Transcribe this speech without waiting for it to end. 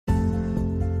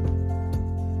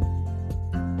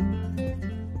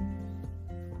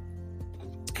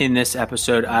In this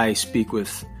episode, I speak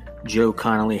with Joe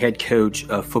Connolly, head coach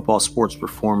of football sports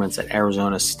performance at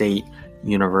Arizona State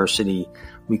University.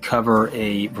 We cover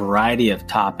a variety of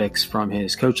topics from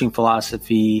his coaching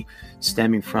philosophy,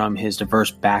 stemming from his diverse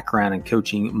background in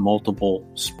coaching multiple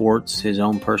sports, his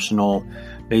own personal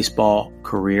baseball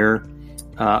career,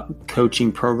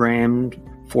 coaching program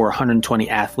for 120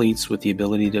 athletes with the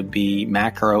ability to be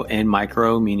macro and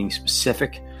micro, meaning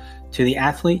specific to the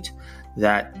athlete,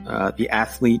 that the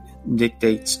athlete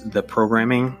dictates the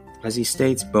programming, as he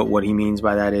states, but what he means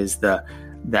by that is that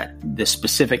the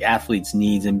specific athlete's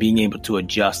needs and being able to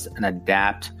adjust and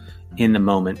adapt in the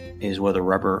moment is where the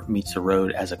rubber meets the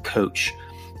road as a coach.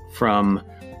 From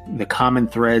the common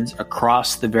threads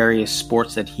across the various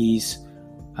sports that he's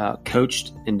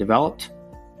coached and developed,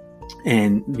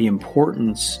 and the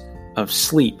importance of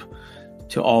sleep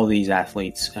to all these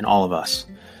athletes and all of us.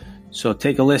 So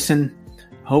take a listen.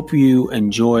 Hope you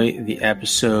enjoy the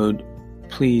episode.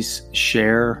 Please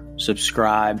share,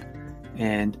 subscribe,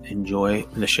 and enjoy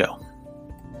the show.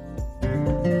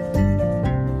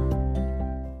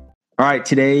 All right,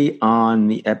 today on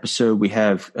the episode, we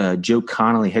have Joe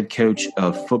Connolly, head coach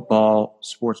of football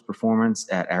sports performance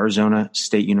at Arizona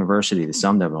State University, the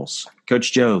Sun Devils.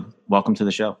 Coach Joe, welcome to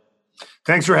the show.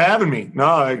 Thanks for having me.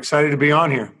 No, excited to be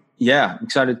on here. Yeah,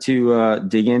 excited to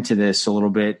dig into this a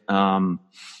little bit.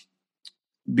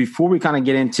 Before we kind of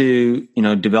get into,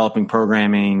 developing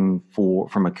programming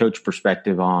from a coach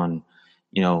perspective on,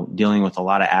 dealing with a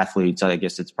lot of athletes, I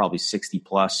guess it's probably 60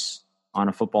 plus on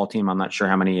a football team. I'm not sure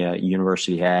how many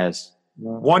university has.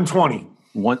 120.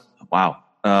 Wow.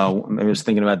 I was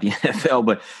thinking about the NFL,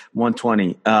 but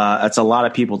 120. That's a lot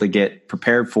of people to get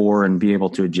prepared for and be able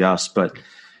to adjust. But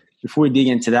before we dig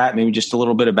into that, maybe just a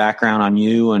little bit of background on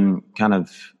you and kind of,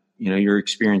 your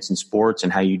experience in sports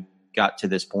and how you got to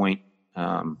this point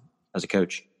as a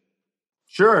coach.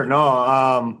 Sure.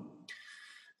 No.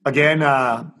 Again,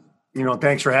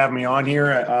 thanks for having me on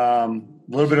here. A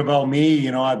little bit about me.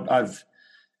 I'll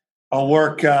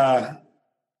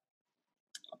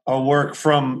work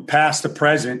from past to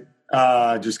present.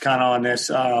 Just kind of on this.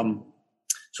 So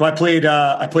I played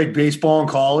baseball in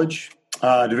college.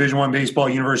 Division I baseball,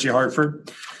 University of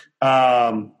Hartford.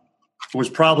 Was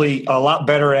probably a lot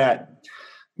better at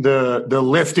the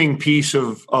lifting piece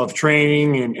of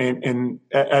training and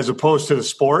as opposed to the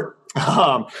sport.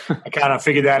 I kind of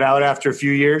figured that out after a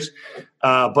few years.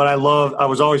 But I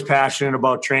was always passionate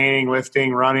about training,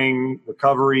 lifting, running,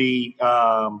 recovery,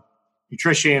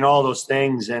 nutrition, and all those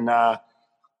things. And I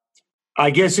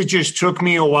guess it just took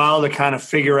me a while to kind of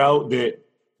figure out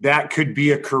that could be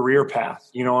a career path.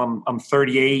 I'm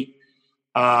 38,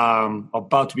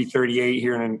 about to be 38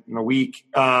 here in a week.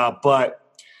 But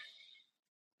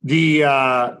the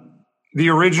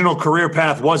original career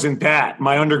path wasn't that.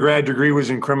 My undergrad degree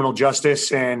was in criminal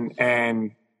justice, and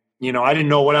I didn't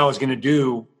know what I was going to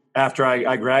do after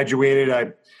I graduated.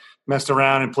 I messed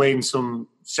around and played in some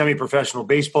semi-professional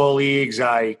baseball leagues.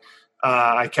 I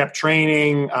kept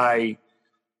training. I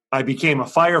became a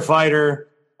firefighter,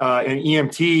 an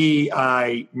EMT.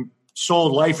 I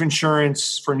sold life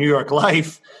insurance for New York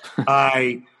Life.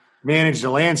 I managed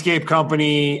a landscape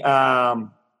company.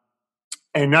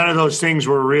 And none of those things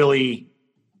were really,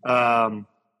 hit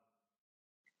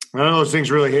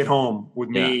home with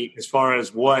me as far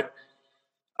as what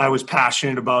I was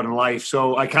passionate about in life.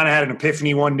 So I kind of had an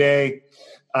epiphany one day.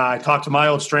 I talked to my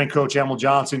old strength coach, Emil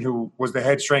Johnson, who was the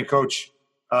head strength coach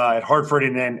at Hartford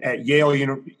and then at Yale,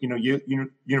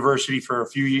 University for a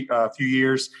few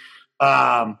years.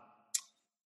 And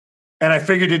I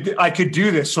figured I could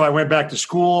do this. So I went back to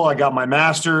school. I got my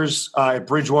master's at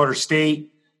Bridgewater State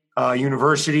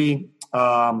University.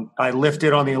 I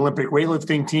lifted on the Olympic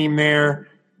weightlifting team there.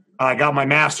 I got my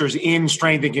master's in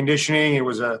strength and conditioning. It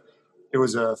was a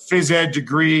phys ed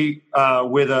degree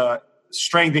with a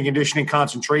strength and conditioning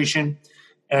concentration.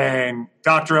 And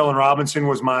Dr. Ellen Robinson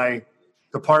was my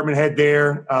department head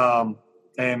there,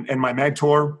 and my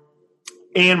mentor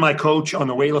and my coach on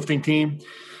the weightlifting team,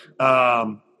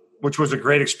 which was a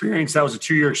great experience. That was a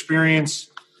 2-year experience.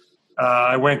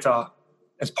 I went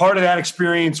as part of that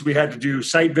experience, we had to do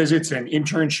site visits and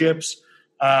internships,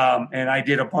 and I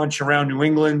did a bunch around New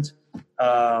England,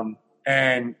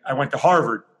 and I went to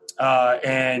Harvard.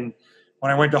 And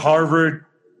when I went to Harvard,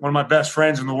 one of my best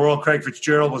friends in the world, Craig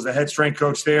Fitzgerald, was the head strength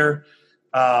coach there.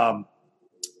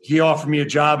 He offered me a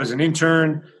job as an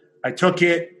intern. I took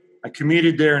it. I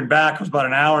commuted there and back. It was about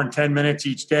an hour and 10 minutes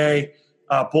each day,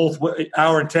 both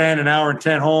hour and 10, an hour and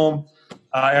 10 home.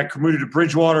 I commuted to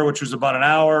Bridgewater, which was about an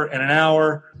hour and an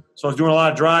hour. So I was doing a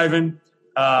lot of driving.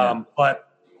 But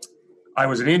I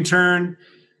was an intern.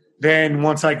 Then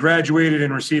once I graduated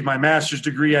and received my master's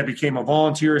degree, I became a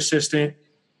volunteer assistant.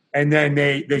 And then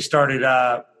they started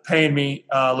paying me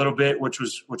a little bit, which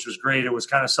was great. It was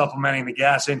kind of supplementing the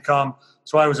gas income.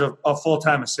 So I was a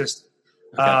full-time assistant.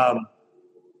 Okay.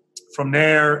 From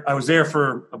there, I was there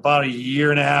for about a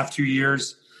year and a half, 2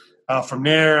 years. From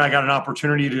there, I got an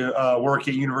opportunity to work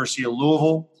at University of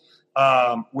Louisville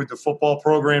with the football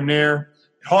program there.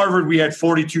 At Harvard, we had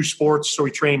 42 sports, so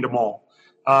we trained them all.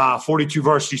 42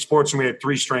 varsity sports, and we had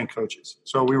 3 strength coaches.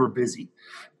 So we were busy.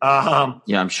 Yeah,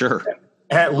 I'm sure.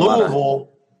 At Louisville,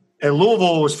 it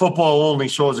was football only,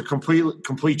 so it was a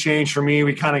complete change for me.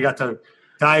 We kind of got to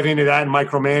dive into that and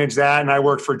micromanage that, and I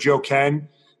worked for Joe Ken,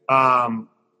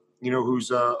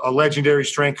 who's a legendary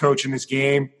strength coach in this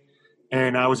game.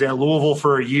 And I was at Louisville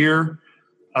for a year.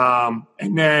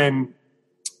 And then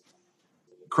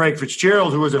Craig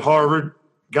Fitzgerald, who was at Harvard,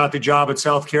 got the job at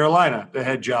South Carolina, the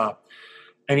head job.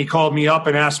 And he called me up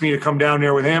and asked me to come down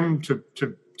there with him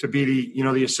to be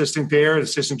the assistant there, the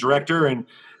assistant director. And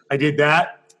I did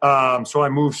that. So I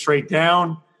moved straight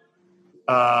down.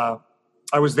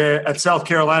 I was there at South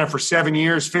Carolina for 7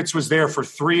 years. Fitz was there for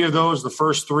 3 of those, the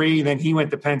first 3. Then he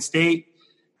went to Penn State.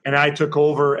 And I took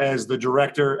over as the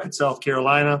director at South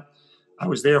Carolina. I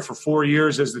was there for 4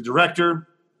 years as the director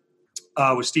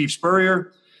with Steve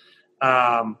Spurrier.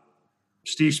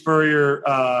 Steve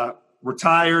Spurrier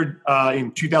retired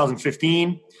in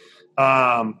 2015.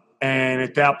 And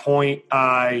at that point,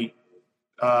 I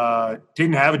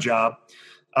didn't have a job.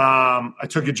 I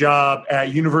took a job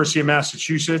at University of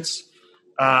Massachusetts,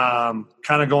 kind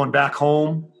of going back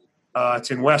home.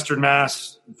 It's in Western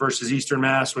Mass versus Eastern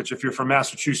Mass, which if you're from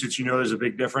Massachusetts, there's a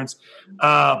big difference.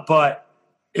 But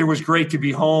it was great to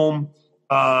be home.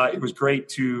 It was great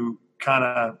to kind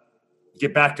of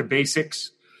get back to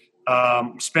basics.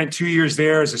 Spent 2 years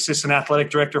there as assistant athletic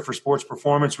director for sports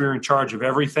performance. We were in charge of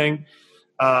everything,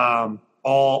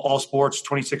 all sports,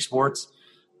 26 sports.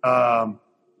 And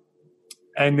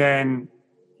then,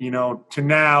 to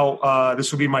now,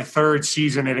 this will be my 3rd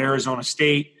season at Arizona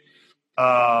State.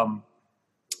 I'm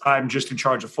just in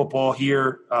charge of football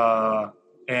here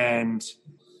and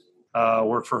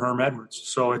work for Herm Edwards.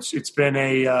 So it's been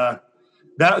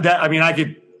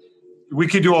we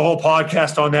could do a whole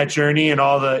podcast on that journey and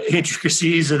all the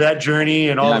intricacies of that journey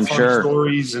and all the fun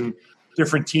stories and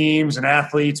different teams and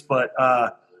athletes. But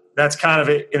that's kind of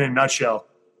it in a nutshell.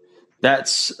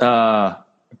 That's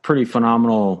pretty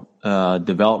phenomenal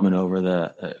development over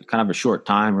the kind of a short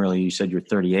time. Really, you said you're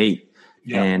 38,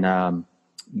 and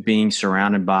being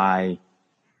surrounded by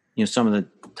some of the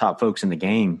top folks in the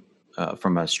game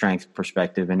from a strength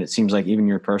perspective, and it seems like even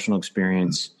your personal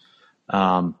experience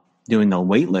doing the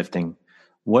weightlifting.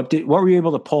 What were you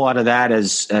able to pull out of that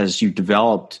as you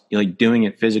developed, doing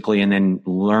it physically and then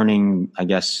learning, I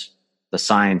guess, the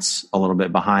science a little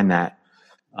bit behind that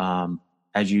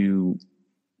as you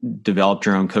developed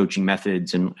your own coaching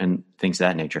methods and things of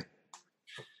that nature?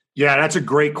 Yeah, that's a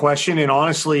great question. And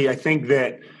honestly, I think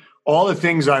that all the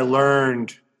things I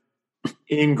learned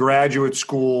in graduate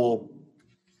school,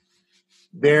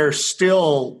 they're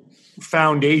still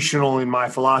foundational in my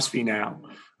philosophy now.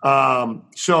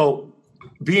 So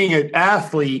being an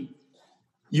athlete,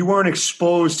 you weren't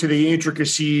exposed to the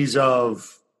intricacies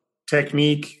of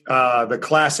technique, the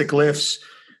classic lifts.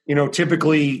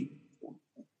 Typically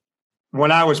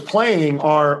when I was playing,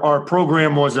 our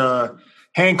program was a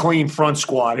hang clean front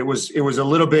squat. It was a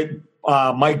little bit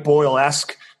Mike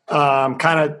Boyle-esque, kind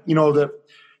of, the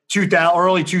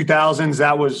early 2000s.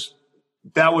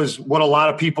 That was what a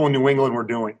lot of people in New England were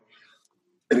doing.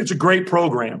 And it's a great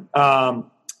program.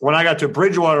 When I got to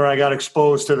Bridgewater, I got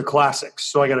exposed to the classics.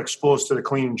 So I got exposed to the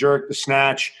clean and jerk, the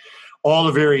snatch, all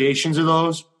the variations of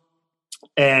those,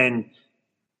 and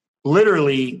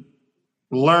literally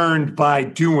learned by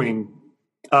doing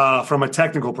from a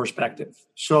technical perspective.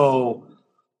 So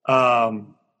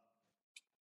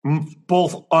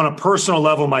both on a personal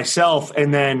level myself,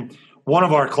 and then one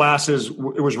of our classes,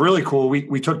 it was really cool.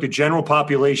 We took the general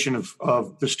population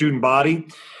of the student body,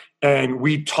 and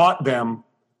we taught them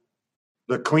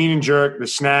the clean and jerk, the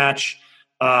snatch.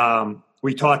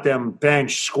 We taught them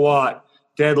bench, squat,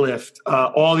 deadlift,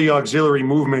 all the auxiliary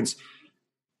movements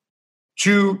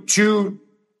to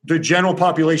the general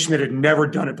population that had never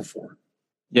done it before.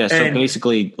 Yeah, so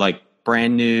basically like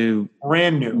brand new.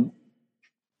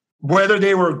 Whether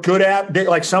they were good at,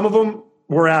 like some of them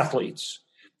were athletes.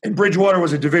 And Bridgewater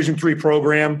was a Division III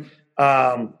program.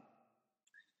 And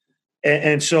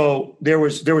so there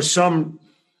was some,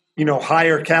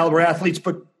 higher caliber athletes,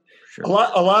 but sure. a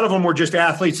lot of them were just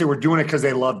athletes that were doing it because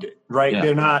they loved it, right? Yeah.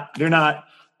 They're not,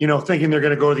 thinking they're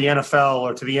going to go to the NFL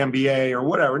or to the NBA or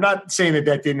whatever. Not saying that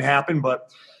didn't happen,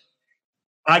 but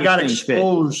I got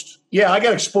exposed. Yeah, I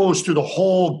got exposed to the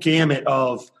whole gamut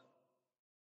of,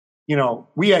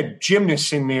 we had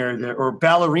gymnasts in there or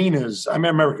ballerinas. I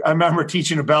remember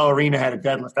teaching a ballerina how to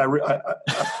deadlift.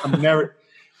 I'm never,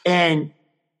 and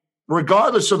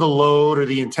regardless of the load or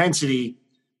the intensity,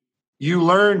 you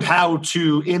learned how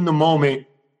to, in the moment,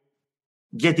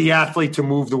 get the athlete to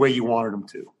move the way you wanted them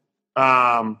to.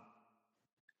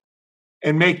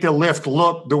 And make the lift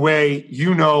look the way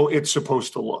it's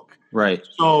supposed to look. Right.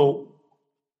 So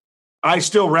I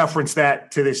still reference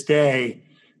that to this day,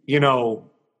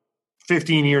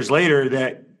 15 years later,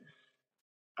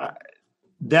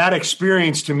 that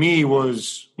experience to me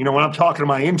was, when I'm talking to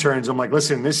my interns, I'm like,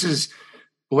 listen, this is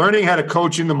learning how to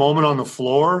coach in the moment on the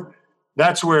floor.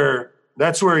 That's where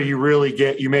you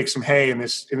really you make some hay in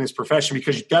this profession,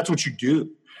 because that's what you do.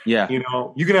 Yeah.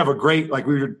 You can have a great, like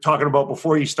we were talking about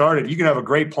before you started, you can have a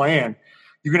great plan.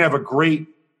 You can have a great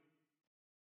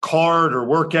card or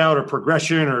workout or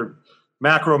progression or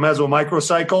macro, meso,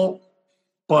 microcycle.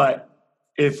 But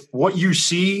if what you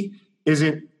see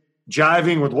isn't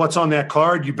jiving with what's on that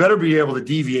card, you better be able to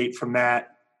deviate from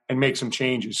that and make some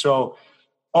changes. So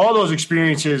all those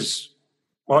experiences,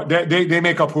 they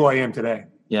make up who I am today.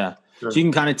 Yeah. Sure. So you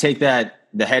can kind of take the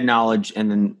head knowledge and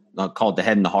then call it the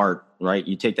head and the heart, right?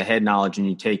 You take the head knowledge and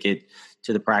you take it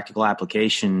to the practical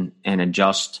application and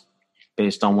adjust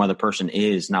based on where the person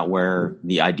is, not where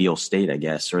the ideal state, I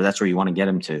guess, or that's where you want to get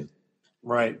them to.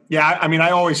 Right. Yeah. I mean,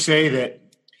 I always say that,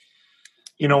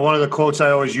 one of the quotes I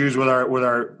always use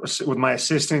with my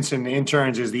assistants and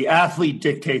interns is the athlete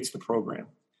dictates the program.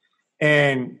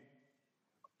 And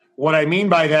what I mean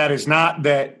by that is not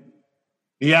that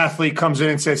the athlete comes in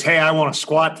and says, hey, I want to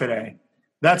squat today.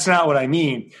 That's not what I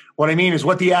mean. What I mean is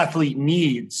what the athlete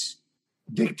needs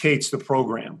dictates the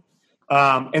program.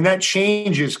 And that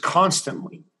changes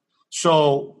constantly.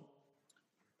 So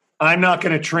I'm not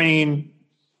going to train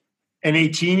an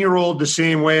 18-year-old the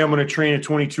same way I'm going to train a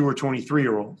 22 or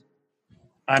 23-year-old.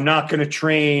 I'm not going to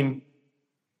train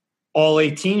all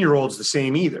 18-year-olds the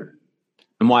same either.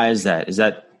 And why is that? Is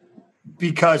that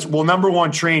because, well, number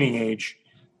one, training age.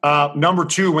 Number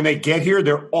two, when they get here,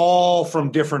 they're all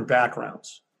from different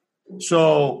backgrounds.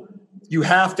 So you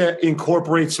have to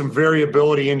incorporate some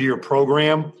variability into your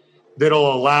program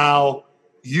that'll allow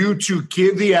you to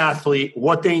give the athlete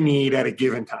what they need at a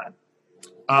given time.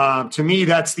 To me,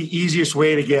 that's the easiest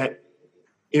way to get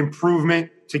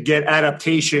improvement, to get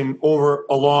adaptation over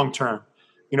a long term.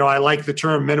 I like the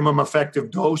term minimum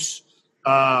effective dose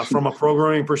from a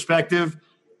programming perspective.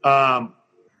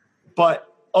 But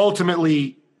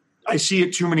ultimately, I see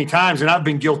it too many times, and I've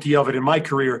been guilty of it in my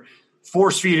career,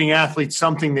 force-feeding athletes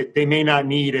something that they may not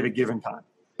need at a given time.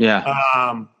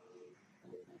 Yeah.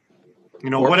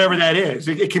 Whatever that is.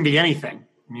 It can be anything,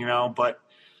 but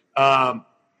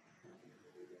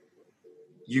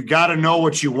you got to know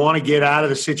what you want to get out of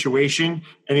the situation,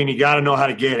 and then you got to know how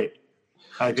to get it.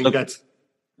 I think that's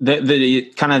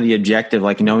the kind of the objective,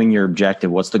 like knowing your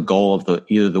objective. What's the goal of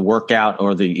either the workout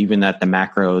or even at the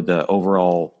macro, the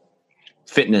overall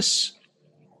fitness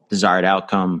desired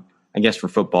outcome, I guess, for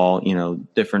football,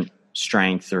 different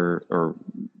strength or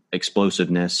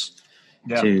explosiveness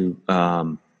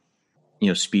to,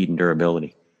 speed and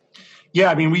durability. Yeah.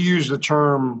 I mean, we use the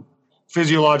term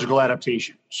physiological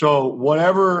adaptation. So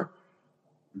whatever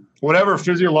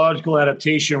physiological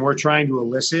adaptation we're trying to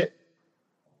elicit,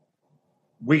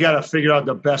 we got to figure out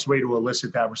the best way to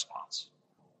elicit that response.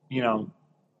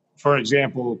 For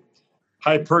example,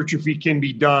 hypertrophy can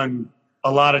be done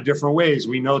a lot of different ways.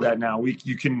 We know that now.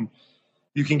 You can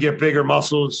get bigger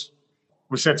muscles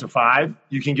with sets of 5.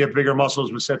 You can get bigger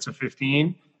muscles with sets of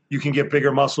 15. You can get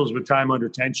bigger muscles with time under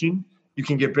tension. You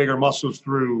can get bigger muscles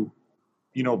through,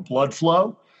 blood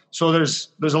flow. So there's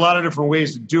a lot of different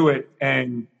ways to do it,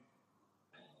 and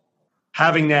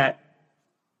having that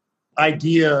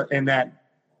idea and that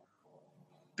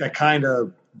kind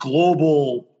of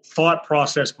global thought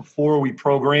process before we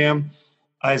program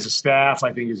as a staff,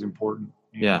 I think is important.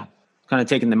 Yeah. Kind of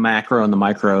taking the macro and the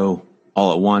micro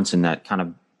all at once, and that kind of,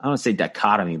 I don't want to say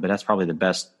dichotomy, but that's probably the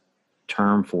best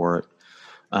term for it.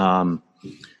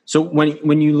 So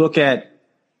when you look at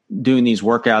doing these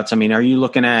workouts, I mean, are you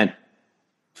looking at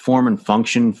form and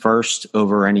function first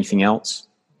over anything else?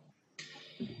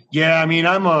 Yeah. I mean,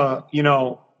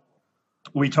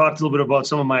 we talked a little bit about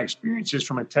some of my experiences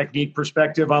from a technique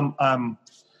perspective.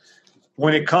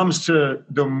 When it comes to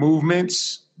the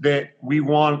movements that we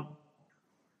want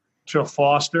to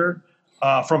foster,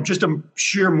 from just a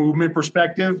sheer movement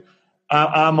perspective,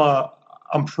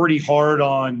 I'm pretty hard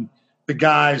on the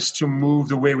guys to move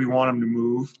the way we want them to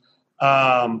move,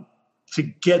 to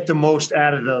get the most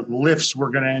out of the lifts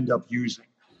we're going to end up using.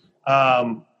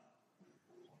 And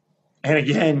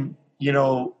again,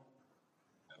 we'll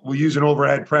use an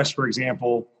overhead press, for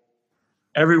example.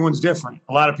 Everyone's different.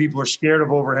 A lot of people are scared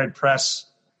of overhead press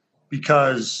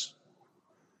because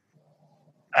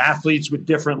athletes with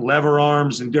different lever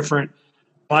arms and different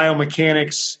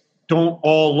biomechanics don't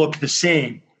all look the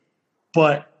same.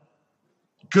 But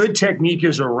good technique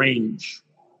is a range,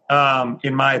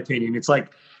 in my opinion. It's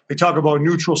like they talk about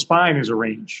neutral spine as a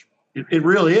range. It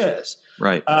really is.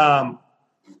 Right.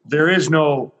 There is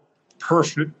no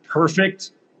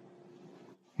perfect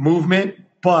movement,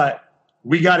 but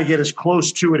we got to get as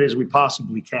close to it as we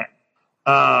possibly can,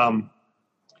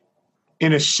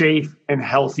 in a safe and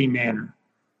healthy manner,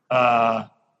 and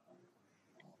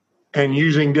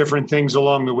using different things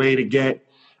along the way to get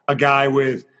a guy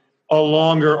with a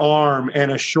longer arm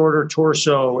and a shorter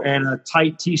torso and a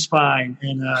tight T-spine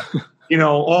and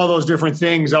all those different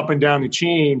things up and down the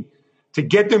chain to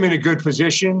get them in a good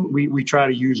position. We try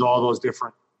to use all those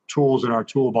different tools in our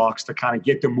toolbox to kind of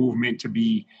get the movement to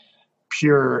be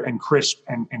pure and crisp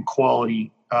and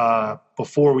quality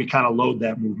before we kind of load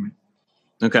that movement.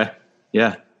 Okay.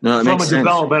 Yeah. No, it from makes a sense.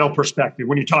 Developmental perspective,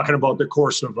 when you're talking about the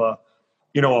course of a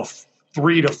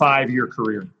 3 to 5 year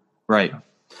career. Right.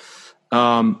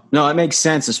 No, it makes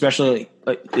sense, especially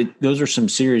those are some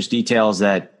serious details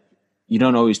that you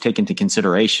don't always take into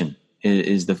consideration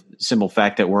is the simple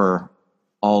fact that we're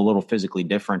all a little physically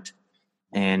different,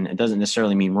 and it doesn't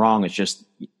necessarily mean wrong. It's just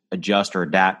adjust or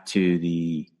adapt to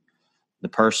the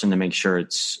person to make sure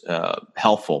it's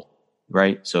helpful,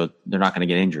 right? So they're not going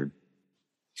to get injured.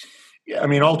 Yeah, I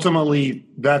mean, ultimately,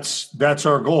 that's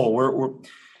our goal. We're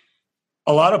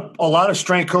a lot of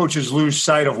strength coaches lose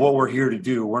sight of what we're here to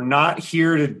do. We're not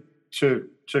here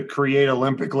to create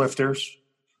Olympic lifters.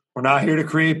 We're not here to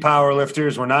create power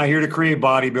lifters. We're not here to create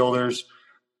bodybuilders.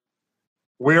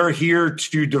 We're here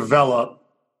to develop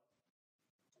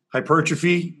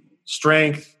hypertrophy,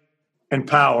 strength, and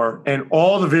power, and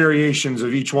all the variations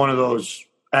of each one of those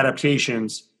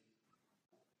adaptations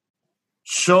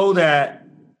so that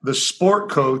the sport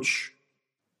coach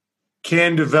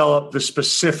can develop the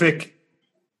specific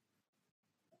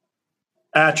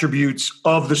attributes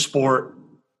of the sport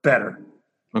better.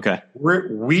 Okay.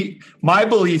 My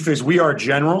belief is we are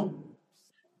general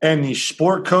and the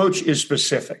sport coach is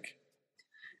specific.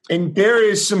 And there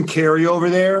is some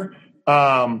carryover there,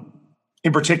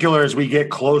 in particular as we get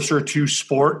closer to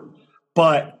sport,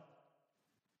 but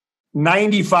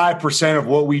 95% of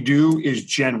what we do is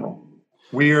general.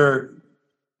 We are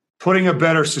putting a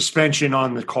better suspension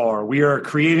on the car. We are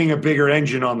creating a bigger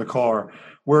engine on the car.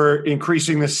 We're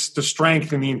increasing the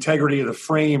strength and the integrity of the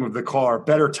frame of the car,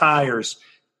 better tires.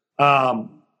 We're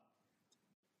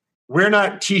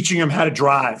not teaching them how to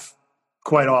drive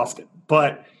quite often,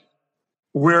 but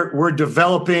we're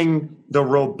developing the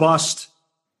robust,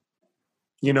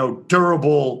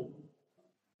 durable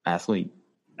athlete.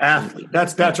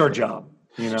 That's our job.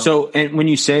 So, and when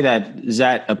you say that, is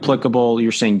that applicable?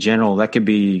 You're saying general, that could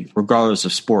be regardless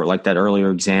of sport, like that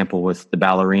earlier example with the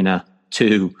ballerina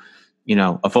to,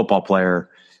 a football player.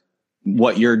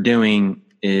 What you're doing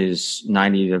is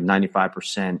 90 to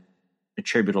 95%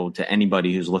 attributable to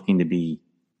anybody who's looking to be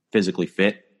physically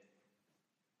fit.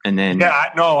 And then,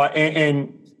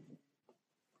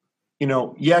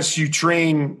 yes, you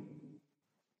train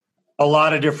a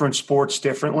lot of different sports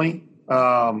differently.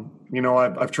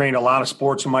 I've trained a lot of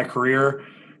sports in my career,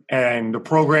 and the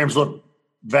programs look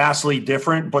vastly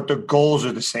different, but the goals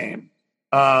are the same.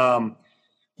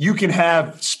 You can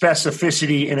have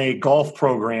specificity in a golf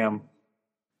program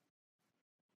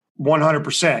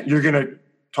 100%. You're going to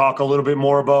talk a little bit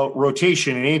more about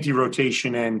rotation and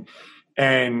anti-rotation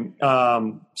and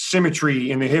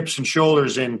symmetry in the hips and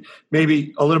shoulders, and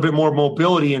maybe a little bit more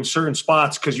mobility in certain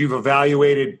spots because you've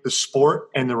evaluated the sport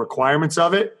and the requirements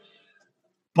of it.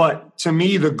 But to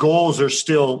me, the goals are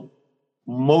still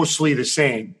mostly the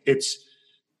same. It's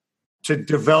to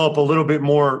develop a little bit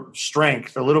more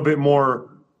strength, a little bit more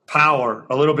power,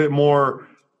 a little bit more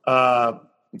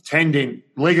tendon,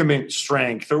 ligament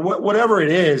strength, or whatever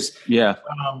it is. Yeah.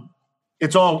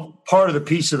 It's all part of the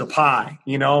piece of the pie,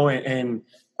 and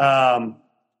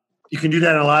you can do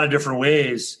that in a lot of different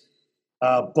ways.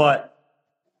 But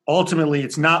ultimately,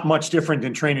 it's not much different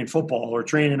than training football or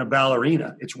training a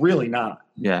ballerina. It's really not.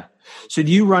 Yeah. So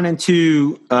do you run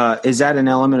into, is that an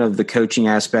element of the coaching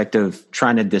aspect of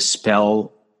trying to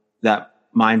dispel that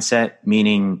mindset?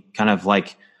 Meaning kind of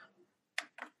like,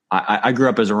 I grew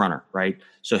up as a runner, right?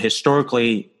 So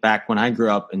historically, back when I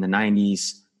grew up in the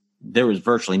 90s, there was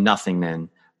virtually nothing then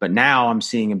But now I'm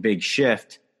seeing a big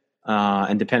shift,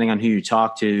 and depending on who you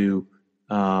talk to,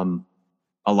 a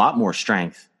lot more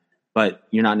strength, but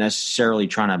you're not necessarily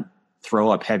trying to throw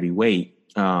up heavy weight.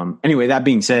 Anyway, that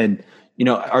being said,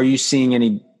 are you seeing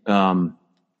any, or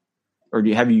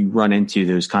have you run into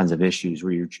those kinds of issues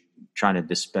where you're trying to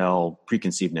dispel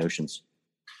preconceived notions?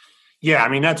 Yeah, I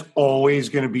mean, that's always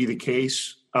going to be the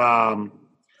case. I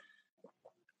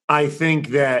think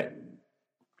that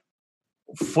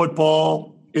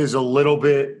football is a little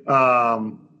bit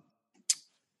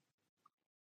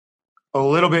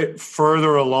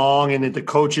further along, and that the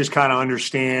coaches kind of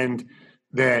understand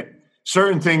that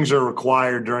certain things are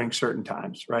required during certain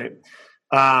times, right?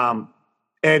 And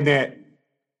that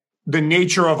the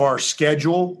nature of our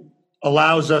schedule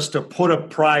allows us to put a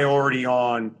priority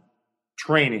on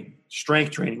training,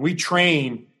 strength training. We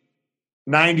train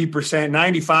 90%,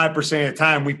 95% of the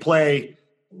time. We play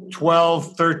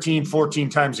 12, 13, 14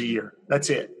 times a year. That's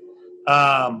it.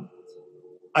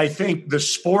 I think the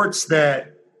sports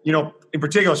that, in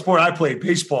particular sport I played,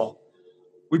 baseball,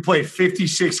 we played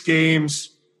 56 games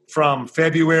from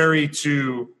February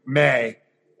to May.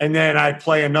 And then I'd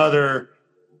play another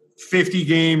 50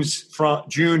 games from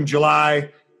June,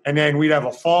 July, and then we'd have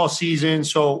a fall season.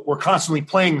 So we're constantly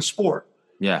playing the sport.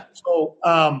 Yeah. So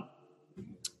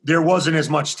there wasn't as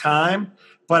much time.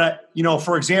 But,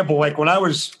 for example, like when I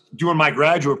was doing my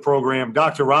graduate program,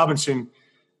 Dr. Robinson,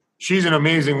 she's an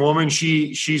amazing woman.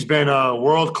 She's been a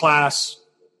world-class.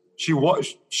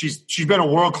 She's been a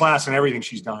world-class in everything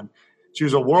she's done. She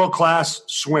was a world-class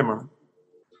swimmer.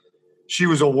 She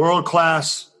was a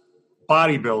world-class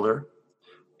bodybuilder,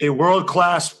 a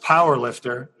world-class power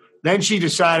lifter. Then she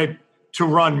decided to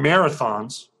run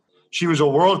marathons. She was a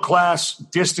world-class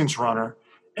distance runner,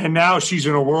 and now she's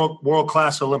a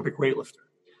world-class Olympic weightlifter.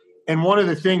 And one of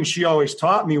the things she always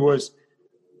taught me was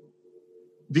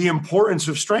the importance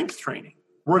of strength training,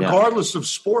 regardless of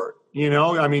sport.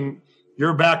 I mean,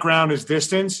 your background is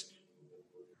distance.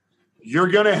 You're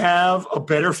going to have a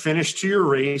better finish to your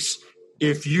race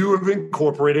if you have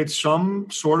incorporated some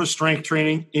sort of strength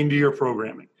training into your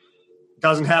programming. It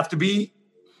doesn't have to be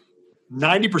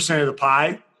 90% of the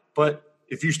pie, but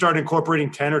if you start incorporating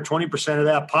 10 or 20% of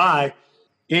that pie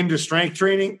into strength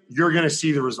training, you're going to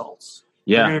see the results.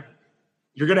 Yeah.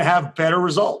 You're going to have better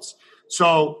results.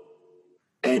 So,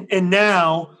 and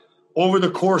now over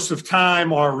the course of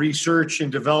time, our research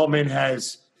and development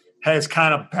has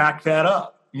kind of backed that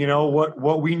up.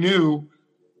 What we knew,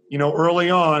 early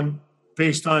on,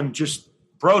 based on just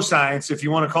bro science, if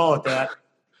you want to call it that,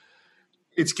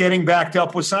 it's getting backed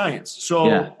up with science.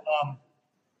 So,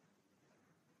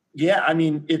 I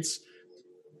mean,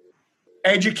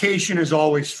 education is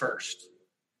always first.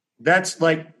 That's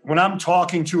like when I'm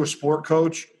talking to a sport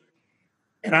coach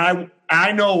and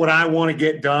I know what I want to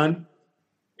get done,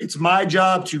 it's my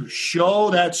job to show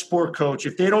that sport coach,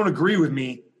 if they don't agree with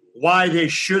me, why they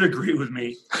should agree with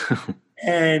me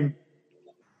and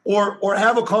or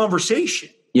have a conversation.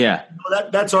 Yeah.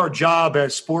 That's our job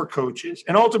as sport coaches.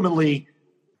 And ultimately,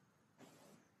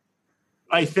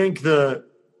 I think the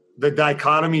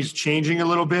dichotomy is changing a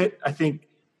little bit. I think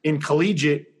in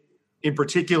collegiate, in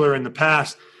particular in the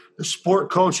past, the sport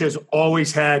coach has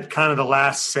always had kind of the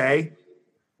last say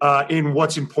in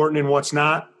what's important and what's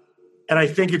not. And I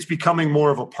think it's becoming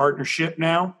more of a partnership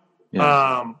now.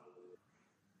 Yeah.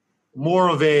 More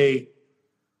of a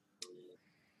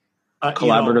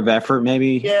collaborative effort,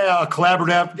 maybe. Yeah, a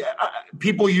collaborative.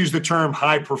 People use the term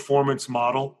high performance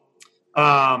model.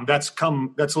 That's a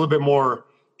little bit more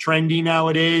trendy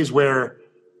nowadays, where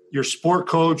your sport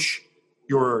coach,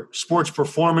 your sports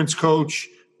performance coach,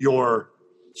 your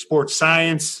sports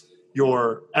science,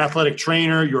 your athletic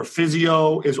trainer, your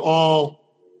physio is all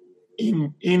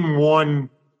in one.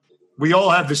 We all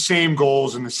have the same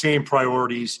goals and the same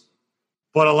priorities.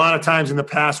 But a lot of times in the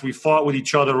past, we fought with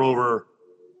each other over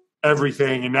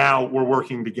everything, and now we're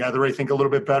working together, I think, a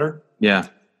little bit better. Yeah.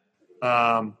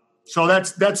 So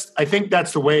that's I think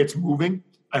that's the way it's moving,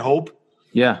 I hope.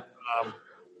 Yeah.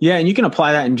 Yeah, and you can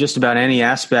apply that in just about any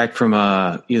aspect from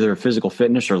either physical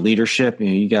fitness or leadership.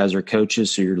 You guys are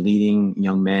coaches, so you're leading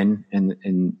young men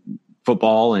in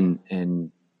football,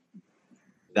 and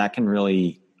that can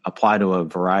really apply to a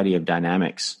variety of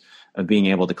dynamics of being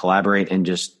able to collaborate and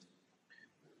just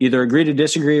either agree to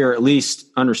disagree or at least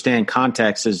understand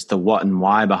context as to what and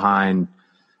why behind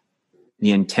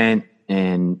the intent.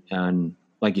 And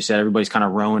like you said, everybody's kind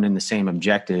of rowing in the same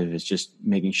objective. It's just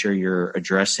making sure you're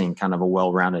addressing kind of a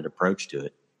well-rounded approach to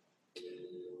it.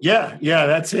 Yeah,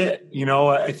 that's it.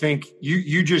 I think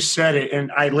you just said it,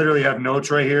 and I literally have notes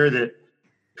right here that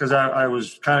because I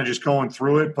was kind of just going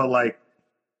through it, but like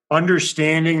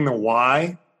understanding the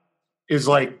why is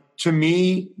like, to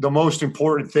me, the most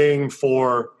important thing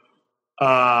for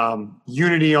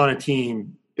unity on a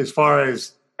team, as far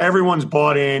as everyone's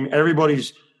bought in,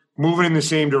 everybody's moving in the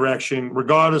same direction,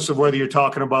 regardless of whether you're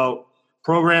talking about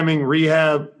programming,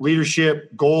 rehab,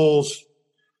 leadership, goals,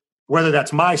 whether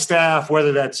that's my staff,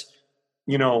 whether that's,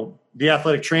 the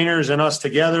athletic trainers and us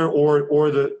together,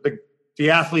 or the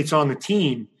athletes on the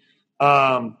team.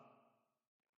 I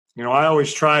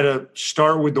always try to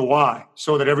start with the why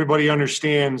so that everybody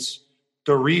understands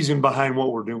the reason behind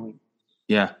what we're doing.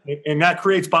 Yeah. And that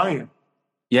creates buy-in.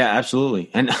 Yeah,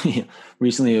 absolutely. And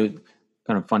recently, a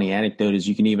kind of funny anecdote is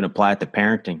you can even apply it to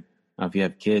parenting. I don't know if you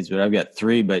have kids, but I've got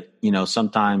 3, but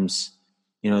sometimes,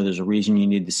 there's a reason you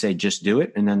need to say, just do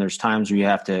it. And then there's times where you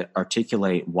have to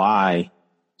articulate why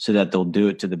so that they'll do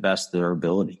it to the best of their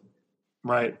ability.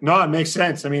 Right. No, it makes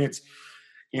sense. I mean, it's,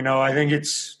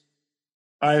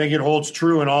 I think it holds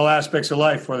true in all aspects of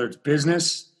life, whether it's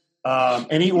business,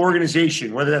 any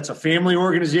organization, whether that's a family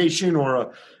organization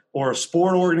or a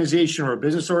sport organization or a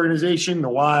business organization. The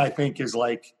why, I think, is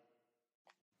like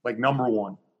number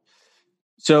one.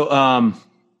 So kind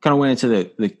of went into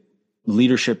the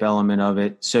leadership element of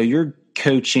it. So you're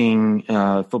coaching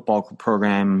a football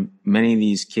program. Many of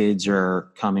these kids are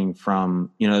coming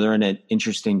from, they're in an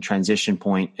interesting transition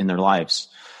point in their lives.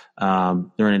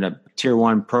 They're in a tier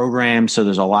 1 program, so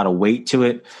there's a lot of weight to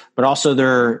it, but also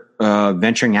they're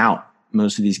venturing out.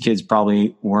 Most of these kids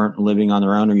probably weren't living on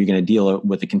their own, or you're going to deal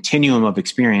with a continuum of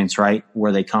experience, right?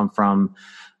 Where they come from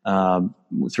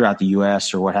throughout the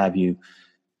U.S. or what have you.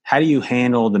 How do you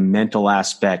handle the mental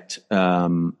aspect,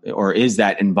 or is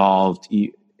that involved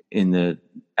in the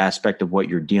aspect of what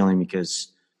you're dealing? Because,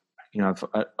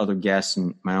 other guests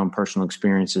and my own personal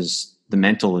experiences, the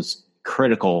mental is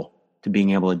critical to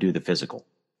being able to do the physical.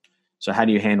 So how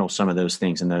do you handle some of those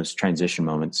things in those transition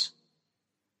moments?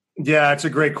 Yeah, it's a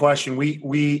great question.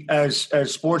 We as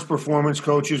sports performance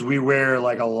coaches, we wear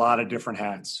like a lot of different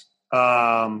hats.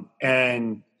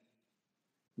 And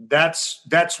that's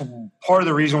part of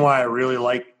the reason why I really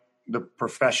like the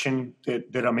profession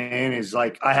that I'm in, is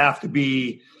like, I have to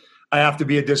be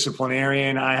a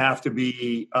disciplinarian. I have to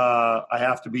be a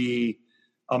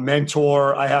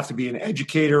mentor. I have to be an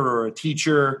educator or a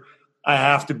teacher. I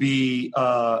have to be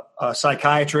a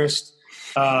psychiatrist.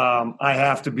 I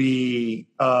have to be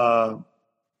a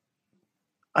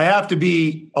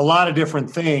lot of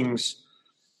different things,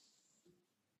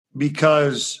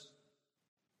 because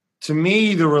to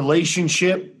me, the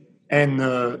relationship and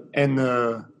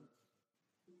the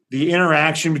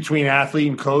interaction between athlete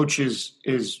and coach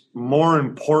is more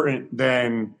important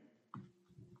than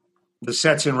the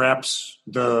sets and reps,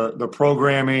 the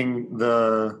programming,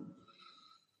 the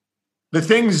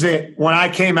things that when I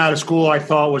came out of school I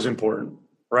thought was important,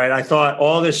 right? I thought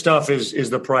all this stuff is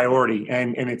the priority,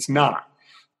 and it's not.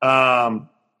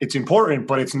 It's important,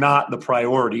 but it's not the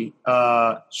priority.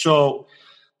 So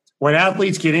when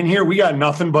athletes get in here, we got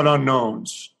nothing but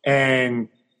unknowns. And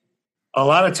a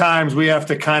lot of times we have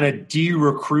to kind of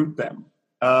de-recruit them.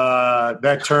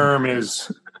 That term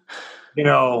is,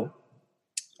 regardless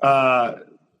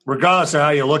of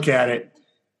how you look at it,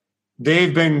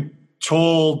 they've been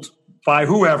told by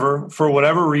whoever, for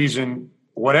whatever reason,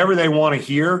 whatever they want to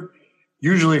hear,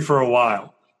 usually for a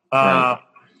while. Right.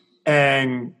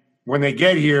 And when they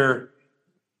get here,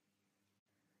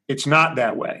 it's not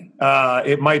that way.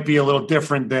 It might be a little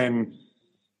different than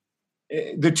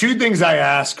the 2 things I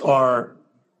ask are,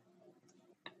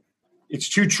 it's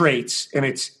 2 traits, and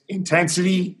it's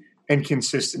intensity and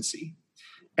consistency.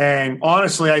 And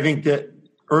honestly, I think that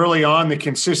early on, the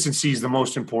consistency is the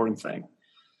most important thing.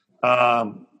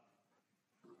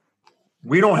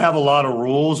 We don't have a lot of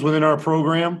rules within our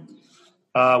program.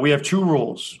 We have 2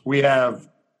 rules. You have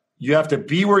to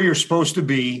be where you're supposed to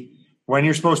be when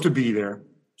you're supposed to be there.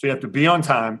 So you have to be on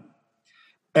time,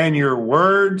 and your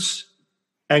words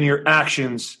and your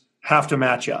actions have to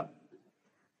match up.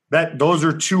 Those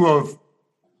are 2 of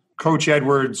Coach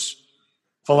Edwards'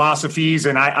 philosophies,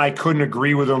 and I couldn't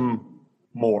agree with them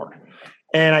more.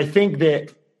 And I think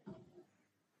that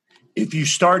if you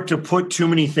start to put too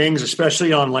many things,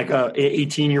 especially on like a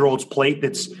 18-year-old's plate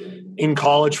that's in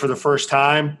college for the first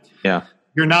time,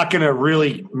 you're not going to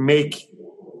really make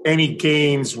any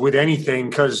gains with anything,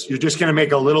 because you're just going to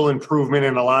make a little improvement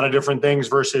in a lot of different things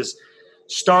versus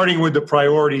starting with the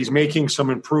priorities, making some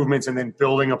improvements, and then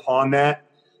building upon that.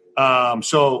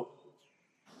 So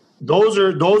those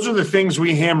are the things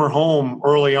we hammer home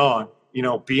early on.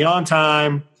 Be on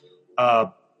time. And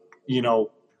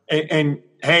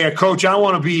hey, a coach, I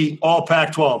want to be all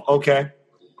Pac-12. Okay,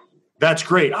 that's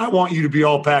great. I want you to be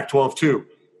all Pac-12 too.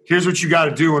 Here's what you got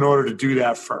to do in order to do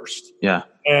that first. Yeah.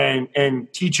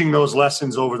 and teaching those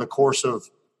lessons over the course of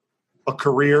a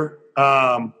career.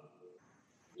 Our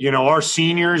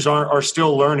seniors are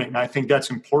still learning. I think that's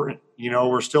important.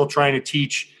 We're still trying to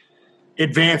teach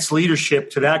advanced leadership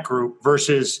to that group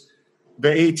versus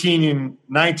the 18 and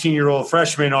 19-year-old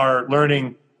freshmen are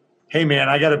learning, hey, man,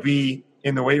 I got to be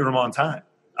in the weight room on time.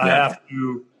 I have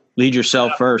to lead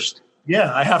yourself first.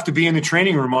 Yeah, I have to be in the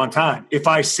training room on time. If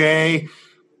I say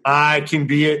I can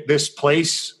be at this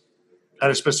place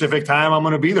at a specific time, I'm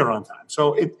going to be there on time.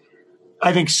 So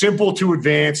I think simple to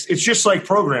advanced, it's just like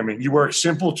programming. You work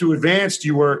simple to advanced,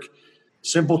 you work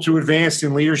simple to advanced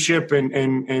in leadership and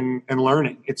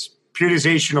learning. It's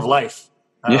periodization of life,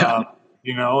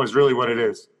 is really what it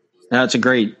is. That's a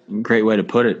great way to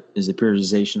put it, is the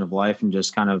periodization of life, and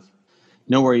just kind of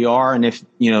know where you are. And if,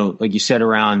 like you said,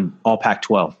 around all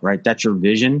Pac-12, right? That's your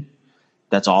vision.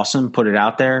 That's awesome. Put it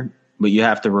out there, but you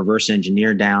have to reverse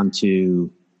engineer down to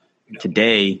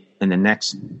today and the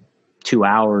next 2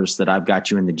 hours that I've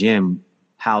got you in the gym,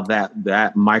 how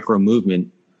that micro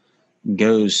movement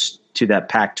goes to that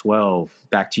Pac-12,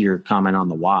 back to your comment on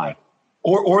the why.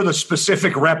 Or the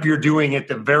specific rep you're doing at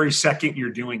the very second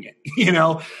you're doing it,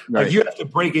 Right. Like you have to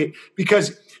break it,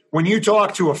 because when you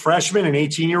talk to a freshman, an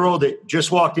 18-year-old that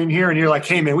just walked in here and you're like,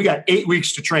 hey man, we got 8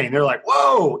 weeks to train. They're like,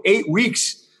 whoa, 8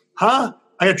 weeks, huh?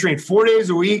 I got to train 4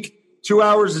 days a week, 2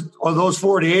 hours of those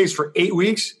 4 days for 8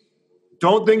 weeks.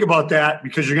 Don't think about that,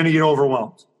 because you're going to get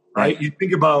overwhelmed, right? You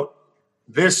think about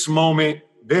this moment,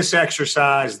 this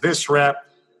exercise, this rep,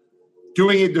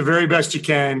 doing it the very best you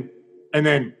can, and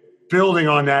then building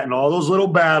on that, and all those little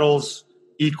battles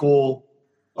equal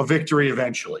a victory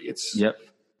eventually. It's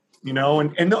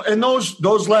and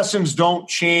those lessons don't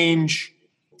change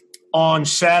on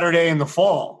Saturday in the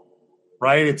fall,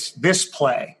 right? It's this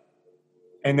play,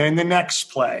 and then the next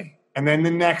play, and then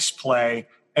the next play,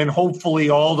 and hopefully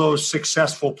all those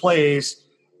successful plays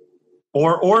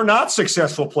or not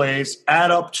successful plays add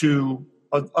up to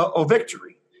a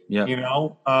victory. Yeah,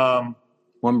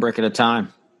 one brick at a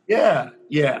time. Yeah.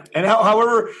 And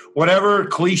however, whatever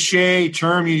cliche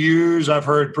term you use, I've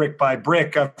heard brick by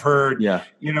brick. I've heard,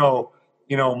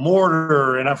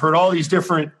 mortar, and I've heard all these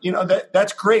different,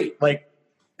 that's great. Like,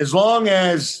 as long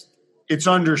as it's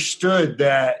understood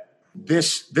that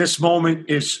this moment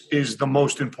is the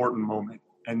most important moment,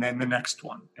 and then the next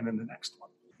one, and then the next one.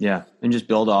 Yeah. And just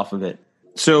build off of it.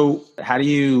 So how do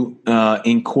you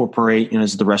incorporate,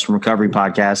 this is the Rest from Recovery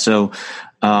podcast. So,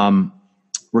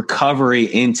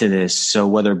 recovery into this. So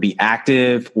whether it be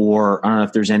active, or I don't know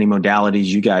if there's any modalities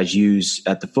you guys use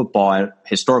at the football.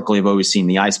 Historically, I've always seen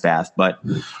the ice bath, but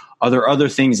are there other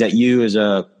things that you as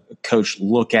a coach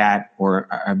look at, or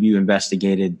have you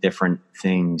investigated different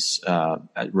things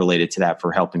related to that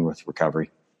for helping with recovery?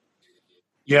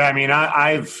 Yeah. I mean,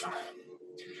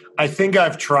 I think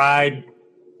I've tried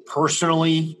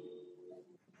personally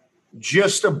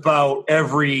just about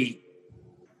every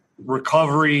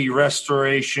recovery,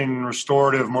 restoration,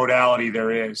 restorative modality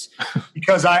there is,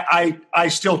 because I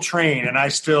still train, and I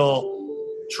still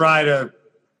try to,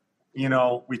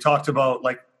 we talked about,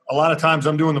 like, a lot of times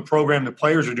I'm doing the program the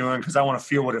players are doing because I want to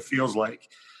feel what it feels like,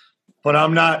 but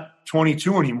I'm not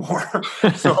 22 anymore.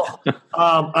 So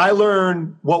I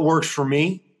learn what works for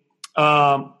me.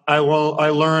 I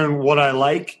learn what I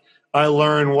like. I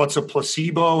learn what's a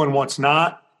placebo and what's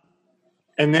not.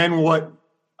 And then what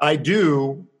I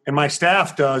do, and my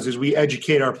staff does, is we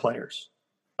educate our players.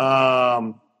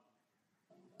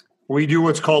 We do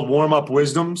what's called warm-up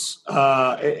wisdoms.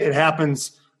 It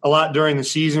happens a lot during the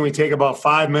season. We take about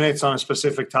 5 minutes on a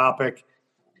specific topic,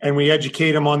 and we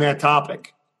educate them on that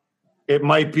topic. It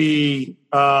might be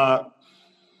the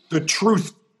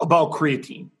truth about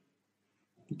creatine.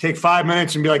 You take 5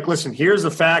 minutes and be like, listen, here's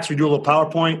the facts. We do a little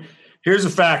PowerPoint. Here's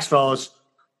the facts, fellas.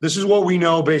 This is what we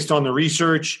know based on the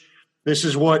research. This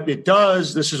is what it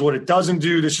does. This is what it doesn't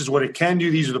do. This is what it can do.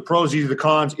 These are the pros. These are the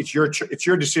cons. It's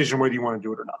your decision whether you want to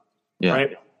do it or not. Yeah.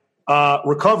 Right.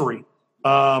 Recovery.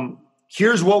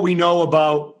 Here's what we know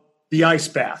about the ice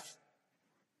bath.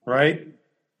 Right.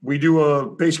 We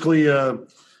do basically a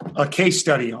case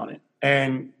study on it,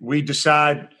 and we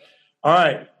decide, all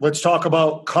right, let's talk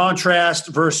about contrast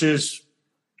versus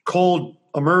cold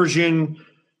immersion,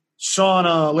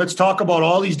 sauna. Let's talk about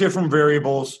all these different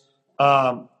variables.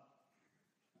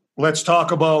 Let's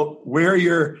talk about where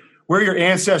your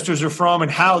ancestors are from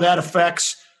and how that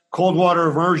affects cold water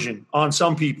immersion on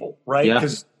some people, right?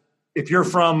 Because if you're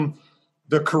from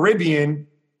the Caribbean,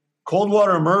 cold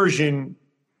water immersion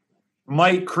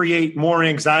might create more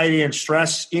anxiety and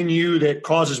stress in you that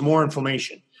causes more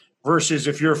inflammation versus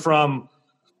if you're from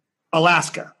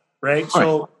Alaska, right?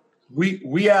 So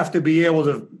we have to be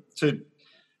able to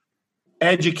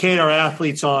educate our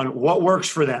athletes on what works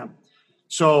for them.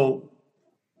 So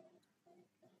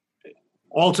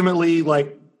ultimately,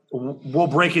 like, we'll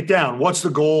break it down. What's the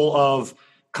goal of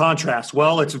contrast?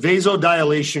 Well, it's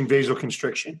vasodilation,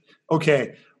 vasoconstriction.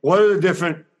 Okay, what are the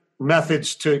different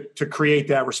methods to create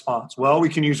that response? Well, we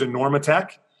can use a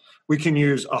Normatec. We can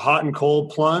use a hot and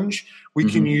cold plunge. We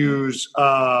can use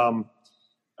blood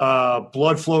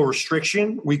flow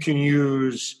restriction. We can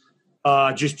use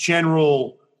just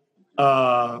general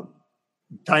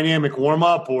dynamic warm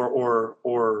up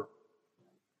or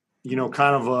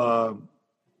kind of a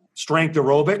strength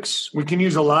aerobics. We can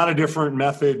use a lot of different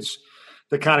methods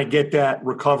to kind of get that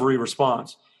recovery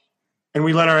response. And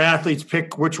we let our athletes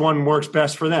pick which one works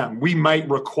best for them. We might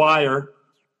require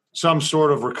some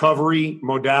sort of recovery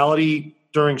modality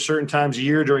during certain times of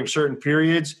year, during certain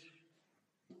periods,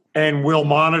 and we'll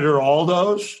monitor all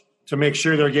those to make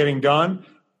sure they're getting done.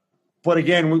 But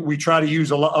again, we try to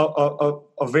use a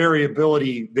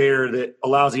variability there that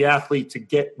allows the athlete to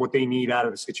get what they need out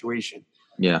of the situation.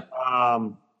 Yeah.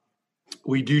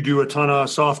 We do a ton of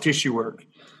soft tissue work.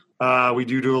 We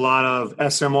do a lot of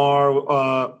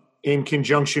SMR in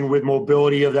conjunction with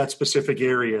mobility of that specific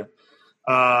area.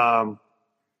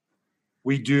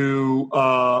 We do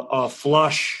a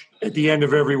flush at the end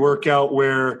of every workout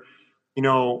where,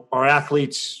 our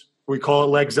athletes, we call it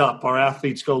legs up. Our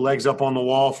athletes go legs up on the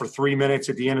wall for 3 minutes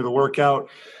at the end of the workout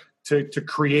to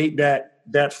create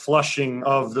that flushing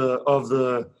of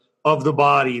the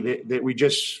body that we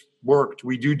just worked.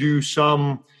 We do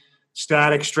some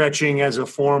static stretching as a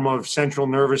form of central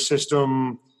nervous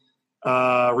system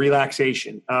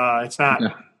relaxation. It's not,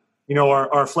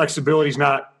 our flexibility is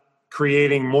not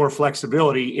creating more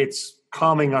flexibility. It's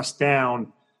calming us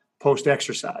down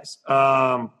post-exercise.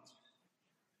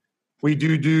 We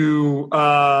do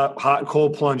hot and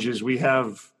cold plunges. We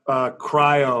have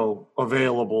cryo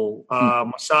available.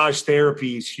 Massage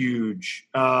therapy is huge.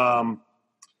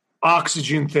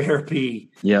 Oxygen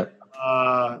therapy. Yep.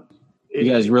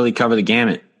 You guys really cover the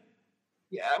gamut.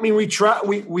 Yeah, I mean, we try.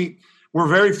 We're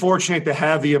very fortunate to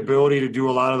have the ability to do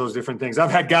a lot of those different things.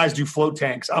 I've had guys do float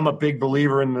tanks. I'm a big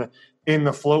believer in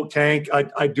the float tank.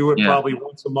 I do it probably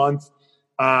once a month.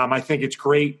 I think it's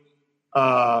great.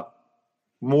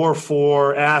 More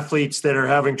for athletes that are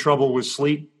having trouble with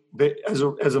sleep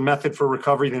as a method for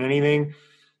recovery than anything.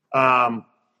 And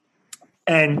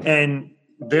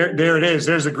there it is.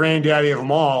 There's the granddaddy of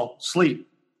them all, sleep.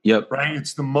 Yep. Right.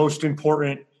 It's the most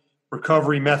important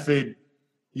recovery method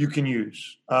you can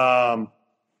use. And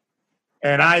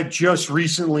I just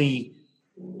recently,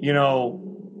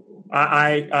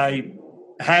 I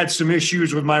had some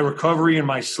issues with my recovery and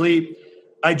my sleep.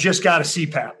 I just got a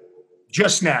CPAP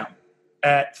just now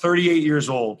at 38 years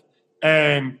old.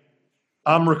 And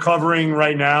I'm recovering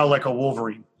right now like a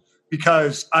Wolverine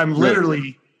because I'm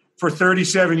literally for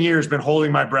 37 years been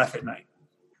holding my breath at night.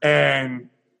 And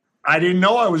I didn't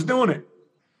know I was doing it.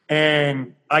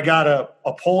 And I got a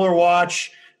Polar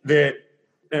watch that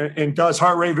and does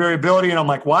heart rate variability. And I'm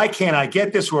like, why can't I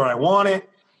get this where I want it?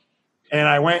 And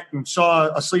I went and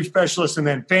saw a sleep specialist, and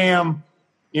then bam,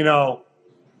 I'm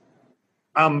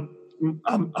in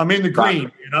the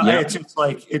green. It's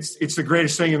like it's the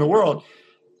greatest thing in the world.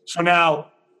 So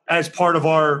now, as part of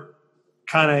our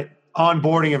kind of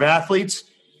onboarding of athletes,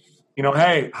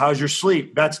 hey, how's your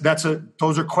sleep?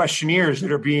 Those are questionnaires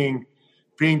that are being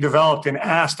developed and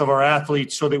asked of our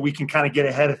athletes so that we can kind of get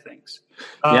ahead of things.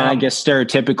 I guess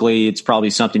stereotypically, it's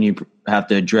probably something you have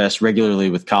to address regularly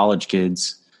with college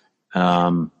kids,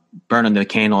 burning the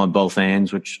candle on both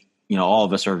ends, which all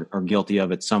of us are guilty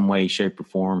of it some way, shape, or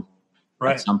form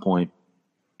at some point.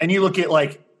 And you look at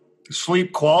like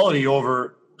sleep quality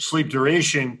over sleep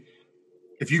duration.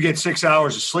 If you get 6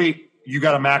 hours of sleep, you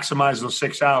got to maximize those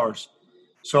 6 hours.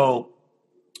 So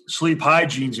sleep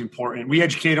hygiene is important. We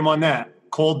educate them on that.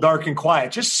 Cold, dark, and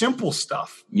quiet. Just simple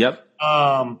stuff. Yep.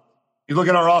 You look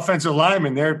at our offensive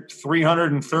linemen, they're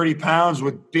 330 pounds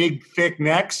with big, thick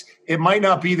necks. It might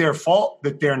not be their fault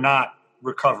that they're not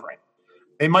recovering.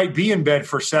 They might be in bed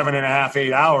for 7.5,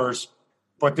 8 hours,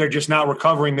 but they're just not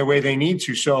recovering the way they need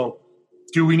to. So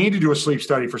do we need to do a sleep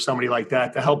study for somebody like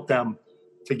that to help them,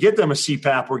 to get them a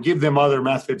CPAP or give them other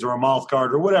methods or a mouth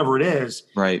guard or whatever it is,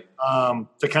 right?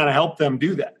 To kind of help them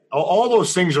do that. All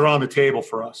those things are on the table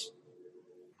for us.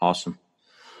 Awesome.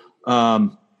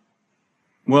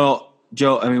 Well,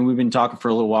 Joe, I mean, we've been talking for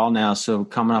a little while now, so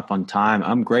coming up on time,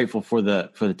 I'm grateful for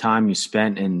the time you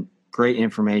spent, and great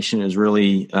information. It was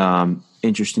really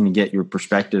interesting to get your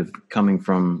perspective coming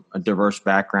from a diverse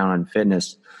background in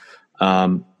fitness.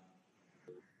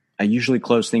 I usually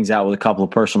close things out with a couple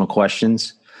of personal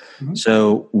questions. Mm-hmm.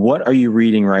 So what are you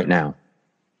reading right now?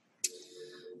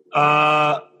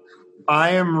 I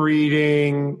am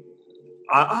reading.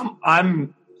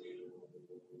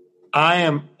 I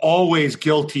am always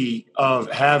guilty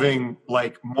of having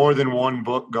like more than one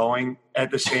book going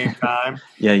at the same time.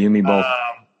 Yeah, you and me both.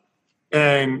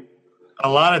 And a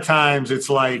lot of times it's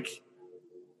like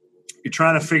you're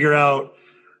trying to figure out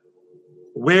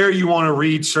where you want to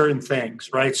read certain things,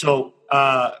 right? So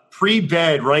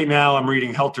pre-bed right now I'm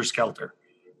reading Helter Skelter,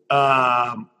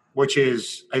 which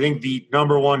is, I think, the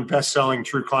number one best-selling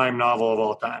true crime novel of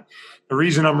all time. The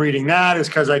reason I'm reading that is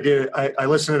because I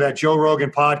listened to that Joe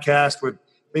Rogan podcast with,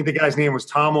 I think the guy's name was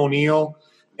Tom O'Neill,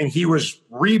 and he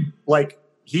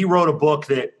wrote a book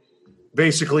that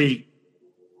basically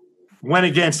went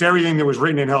against everything that was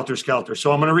written in Helter Skelter.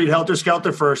 So I'm going to read Helter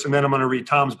Skelter first, and then I'm going to read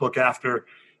Tom's book after,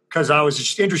 because I was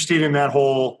just interested in that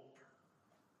whole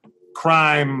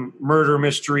crime, murder,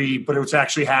 mystery, but it's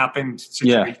actually happened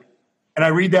situation. Yeah. And I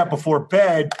read that before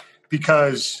bed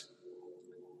because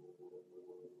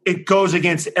it goes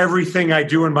against everything I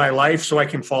do in my life so I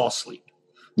can fall asleep.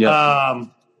 Yeah.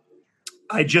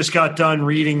 I just got done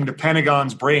reading The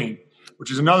Pentagon's Brain,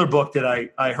 which is another book that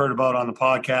I heard about on the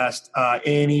podcast.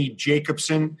 Annie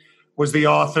Jacobson was the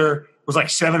author. It was like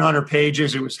 700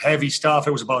 pages. It was heavy stuff.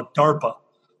 It was about DARPA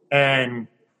and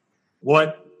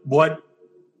where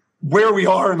we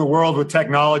are in the world with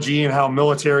technology and how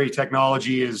military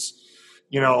technology is,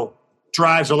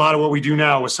 drives a lot of what we do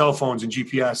now with cell phones and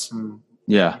GPS and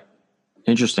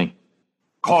interesting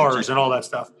cars and all that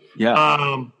stuff.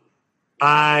 Yeah.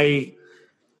 I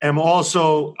am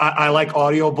also, I like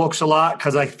audiobooks a lot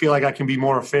because I feel like I can be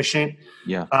more efficient.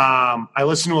 Yeah. I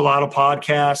listen to a lot of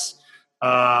podcasts.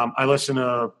 I listen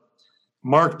to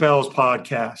Mark Bell's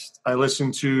podcast. I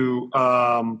listen to,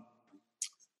 hold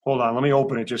on, let me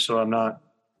open it just so I'm not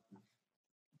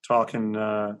talking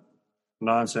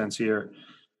nonsense here.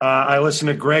 I listen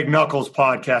to Greg Nuckols'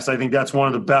 podcast. I think that's one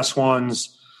of the best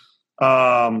ones.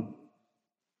 What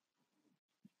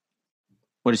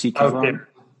does he cover?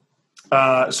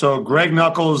 So Greg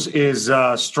Nuckols is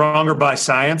Stronger by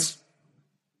Science.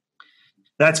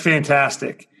 That's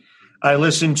fantastic. I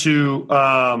listen to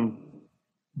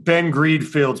Ben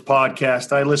Greenfield's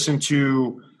podcast. I listen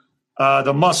to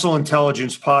the Muscle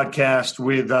Intelligence podcast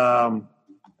with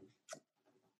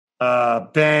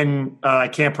Ben, I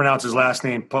can't pronounce his last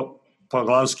name,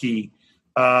 Poglowski,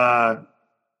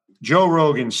 Joe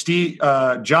Rogan,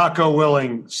 Jocko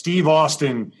Willing, Steve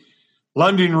Austin,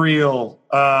 London Real.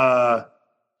 I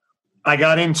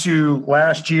got into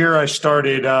last year. I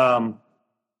started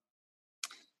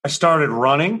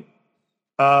running.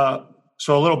 So a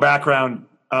little background.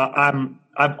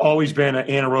 I've always been an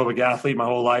anaerobic athlete my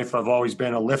whole life. I've always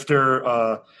been a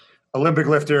lifter, Olympic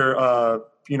lifter,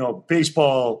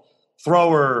 baseball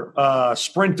thrower,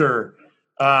 sprinter.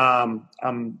 I've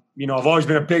always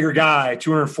been a bigger guy,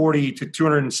 240 to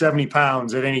 270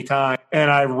 pounds at any time.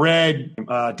 And I read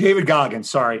David Goggins.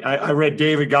 Sorry. I read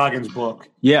David Goggins' book.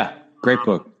 Yeah. Great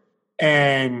book.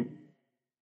 And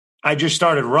I just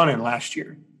started running last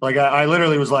year. Like I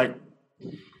literally was like,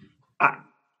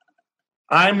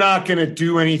 I'm not going to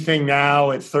do anything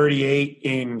now at 38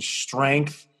 in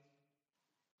strength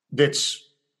that's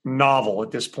novel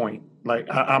at this point. Like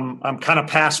I'm kind of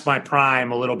past my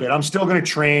prime a little bit. I'm still going to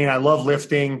train. I love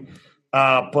lifting.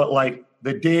 But like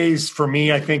the days for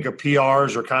me, I think of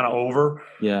PRs are kind of over.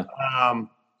 Yeah.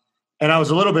 And I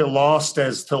was a little bit lost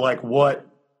as to like what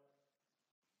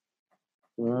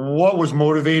was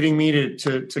motivating me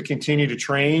to continue to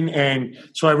train. And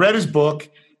so I read his book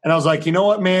and I was like, you know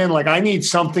what, man, like I need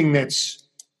something that's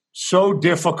so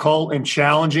difficult and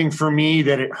challenging for me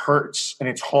that it hurts and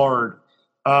it's hard.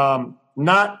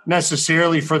 Not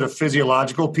necessarily for the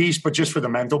physiological piece, but just for the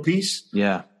mental piece.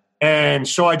 Yeah. And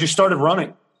so I just started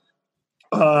running.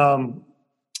 I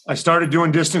started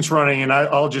doing distance running and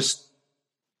I'll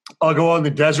go out in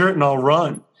the desert and I'll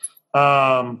run.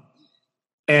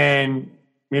 And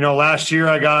last year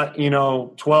I got,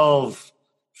 12,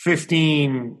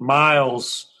 15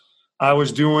 miles. I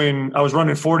was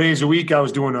running 4 days a week. I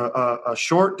was doing a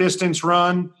short distance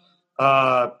run,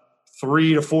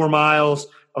 3 to 4 miles.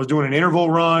 I was doing an interval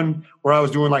run where I was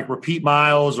doing like repeat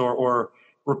miles or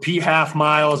repeat half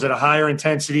miles at a higher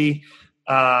intensity.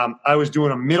 I was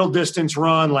doing a middle distance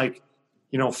run, like,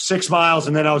 6 miles.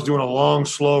 And then I was doing a long,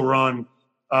 slow run,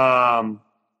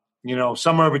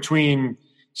 somewhere between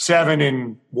 7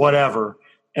 and whatever.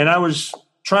 And I was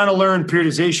trying to learn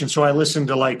periodization. So I listened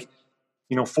to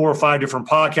 4 or 5 different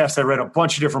podcasts. I read a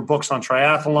bunch of different books on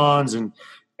triathlons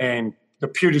and the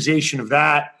periodization of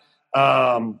that.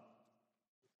 I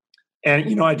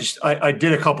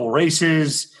did a couple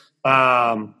races.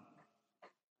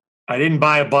 I didn't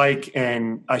buy a bike,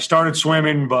 and I started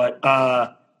swimming, but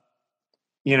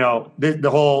you know,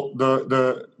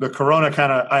 the Corona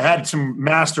I had some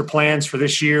master plans for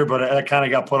this year, but that kind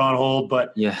of got put on hold.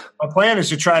 But yeah, my plan is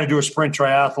to try to do a sprint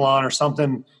triathlon or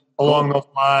something along those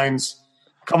lines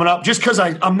coming up, just because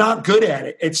I'm not good at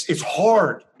it. It's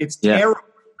hard. It's terrible.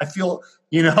 I feel,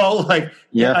 you know, like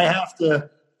I have to.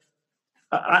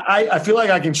 I feel like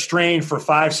I can strain for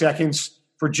 5 seconds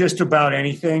for just about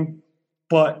anything,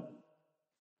 but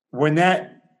when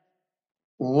that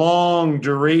long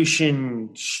duration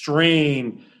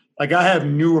strain, like I have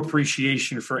new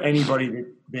appreciation for anybody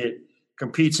that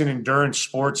competes in endurance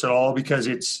sports at all, because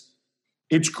it's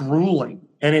grueling,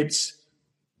 and it's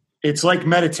like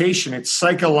meditation. It's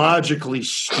psychologically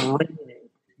straining.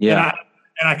 Yeah.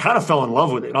 And I kind of fell in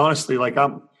love with it, honestly. Like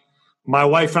my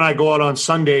wife and I go out on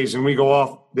Sundays and we go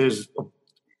off.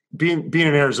 Being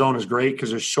in Arizona is great because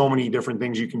there's so many different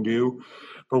things you can do,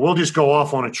 but we'll just go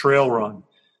off on a trail run,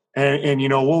 and you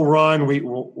know, we'll run.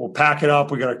 We'll pack it up.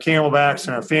 We got our camelbacks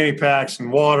and our fanny packs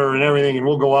and water and everything, and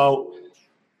we'll go out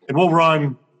and we'll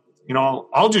run. You know,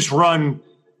 I'll just run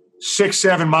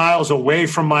 6-7 miles away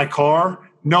from my car,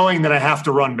 knowing that I have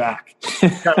to run back.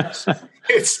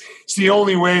 It's the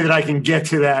only way that I can get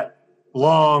to that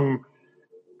long,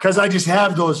 because I just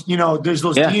have those, you know, there's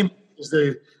those demons,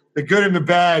 the good and the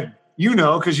bad, you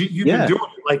know, because you've been doing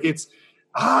it. Like it's,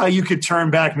 you could turn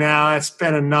back now. It's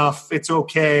been enough. It's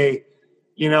okay.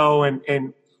 You know,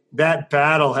 and that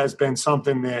battle has been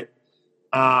something that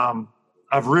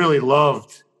I've really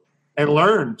loved and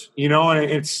learned, you know,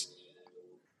 and it's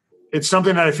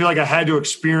something that I feel like I had to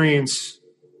experience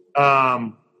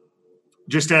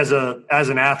just as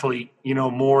an athlete, you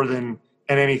know, more than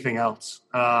anything else,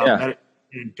 that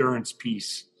endurance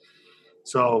piece.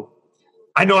 So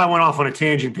I know I went off on a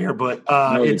tangent there, but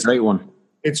it's a great one.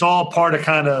 It's all part of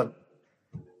kind of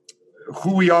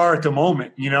who we are at the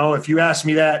moment. You know, if you asked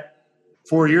me that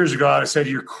 4 years ago, I'd have said,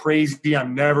 you're crazy.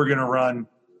 I'm never going to run.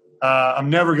 I'm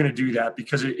never going to do that,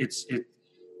 because it,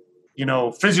 you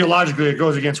know, physiologically it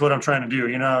goes against what I'm trying to do.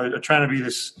 You know, I'm trying to be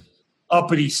this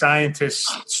uppity scientist,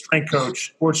 strength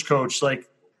coach, sports coach. Like,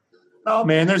 oh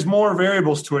man, there's more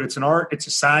variables to it. It's an art. It's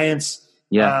a science.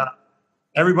 Yeah.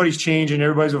 Everybody's changing.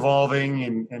 Everybody's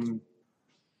evolving, and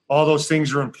all those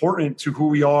things are important to who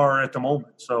we are at the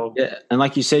moment. So yeah, and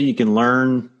like you said, you can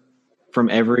learn from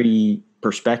every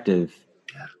perspective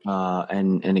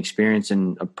and experience,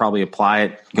 and probably apply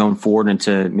it going forward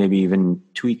into maybe even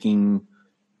tweaking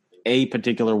a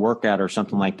particular workout or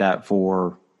something like that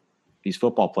for these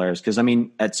football players. Because I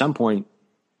mean, at some point,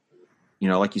 you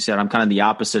know, like you said, I'm kind of the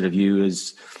opposite of you.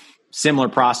 Is similar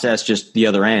process, just the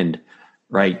other end,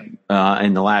 right?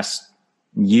 In the last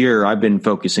year, I've been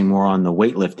focusing more on the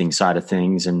weightlifting side of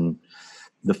things and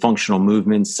the functional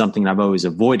movements, something I've always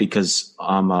avoided because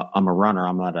I'm a runner.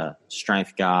 I'm not a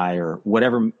strength guy or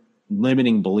whatever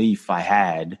limiting belief I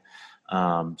had.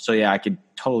 So yeah, I could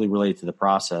totally relate to the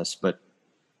process, but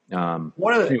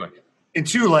anyway. And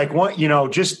two, like one, you know,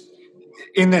 just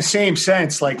in the same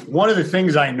sense, like one of the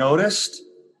things I noticed,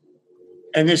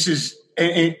 and this is,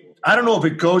 and I don't know if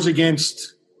it goes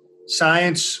against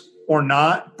science or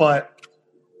not, but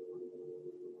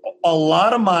a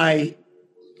lot of my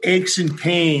aches and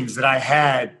pains that I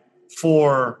had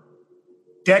for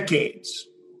decades,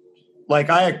 like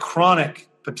I had chronic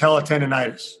patella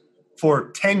tendonitis for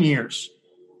 10 years.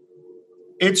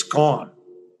 It's gone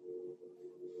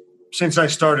since I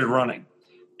started running.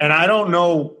 And I don't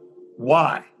know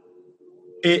why.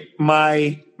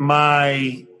 My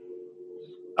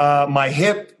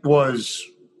hip was,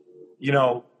 you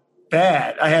know,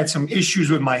 bad. I had some issues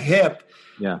with my hip.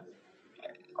 Yeah.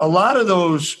 A lot of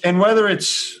those, and whether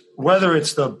it's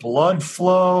the blood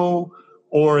flow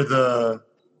or the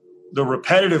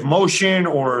repetitive motion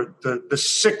or the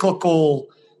cyclical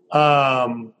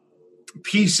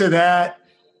piece of that,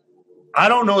 I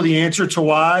don't know the answer to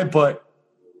why, but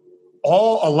a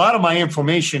lot of my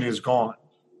inflammation is gone.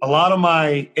 A lot of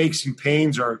my aches and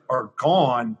pains are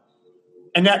gone.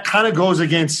 And that kind of goes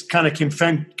against kind of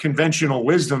conventional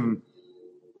wisdom.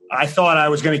 I thought I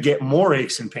was going to get more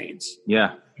aches and pains.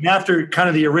 Yeah. And after kind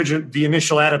of the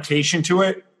initial adaptation to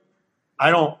it,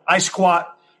 I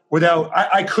squat without,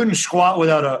 I couldn't squat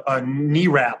without a knee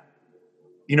wrap,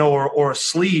 you know, or a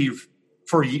sleeve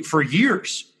for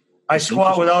years. I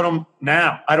squat without them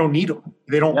now. I don't need them.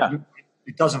 They don't,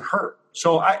 it doesn't hurt.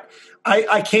 So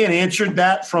I can't answer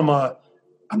that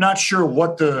I'm not sure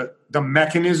what the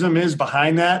mechanism is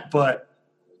behind that, but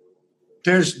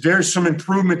there's some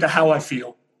improvement to how I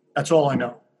feel. That's all I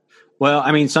know. Well,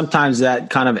 I mean, sometimes that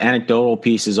kind of anecdotal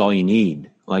piece is all you need.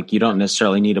 Like you don't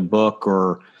necessarily need a book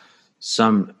or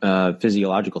some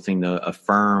physiological thing to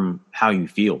affirm how you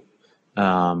feel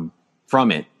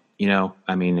from it.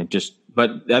 I mean,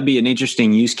 but that'd be an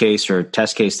interesting use case or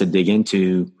test case to dig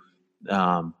into.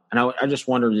 And I just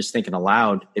wonder, just thinking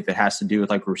aloud, if it has to do with,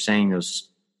 like we were saying, those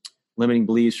limiting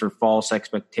beliefs or false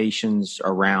expectations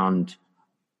around,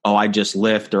 I just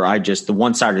lift, or I just the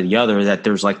one side or the other, that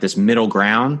there's like this middle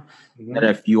ground that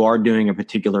if you are doing a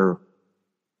particular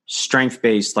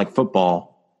strength-based like football,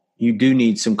 you do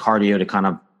need some cardio to kind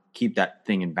of keep that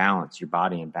thing in balance, your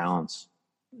body in balance.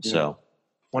 Yeah. So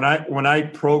when I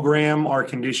program our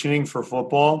conditioning for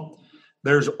football,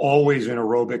 there's always an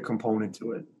aerobic component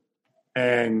to it.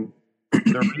 And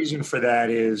the reason for that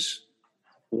is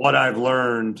what I've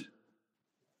learned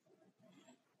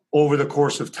over the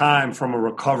course of time from a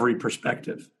recovery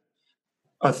perspective.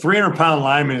 A 300-pound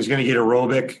lineman is going to get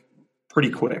aerobic pretty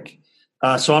quick.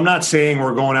 So I'm not saying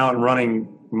we're going out and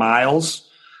running miles,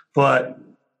 but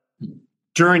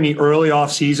during the early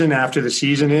off season, after the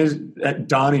season is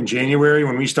done in January,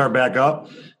 when we start back up,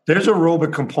 there's an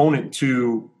aerobic component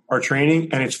to our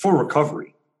training, and it's for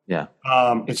recovery. Yeah.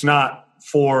 It's not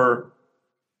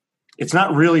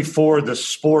really for the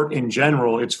sport in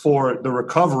general. It's for the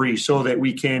recovery so that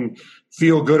we can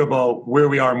feel good about where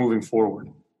we are moving forward.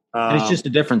 And it's just a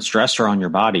different stressor on your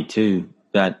body too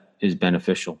that is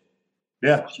beneficial.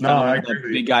 Yeah, no, I agree with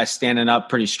you. Big guy standing up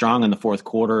pretty strong in the fourth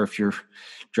quarter. If you're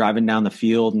driving down the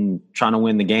field and trying to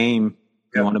win the game,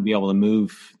 you want to be able to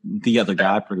move the other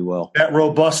guy pretty well. That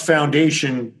robust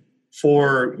foundation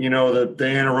for, the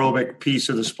anaerobic piece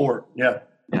of the sport. Yeah.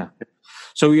 Yeah.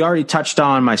 So we already touched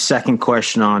on my second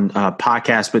question on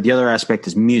podcast, but the other aspect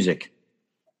is music.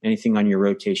 Anything on your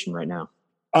rotation right now?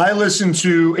 I listen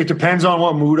to, it depends on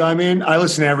what mood I'm in. I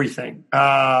listen to everything.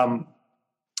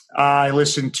 I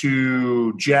listen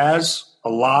to jazz a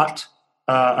lot.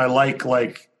 I like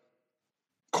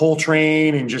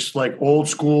Coltrane and just like old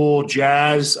school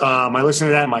jazz. I listen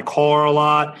to that in my car a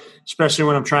lot, especially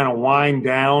when I'm trying to wind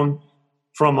down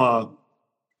from a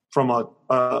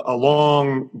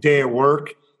long day at work.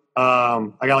 I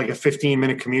got like a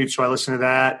 15-minute commute, so I listen to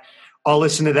that. I'll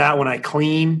listen to that when I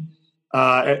clean.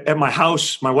 At my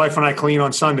house, my wife and I clean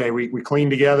on Sunday. We clean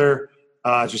together,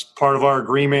 just part of our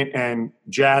agreement, and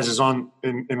jazz is on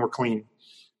and we're clean.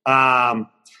 I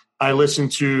listen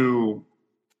to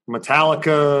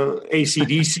Metallica,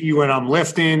 AC/DC when I'm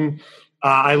lifting.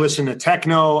 I listen to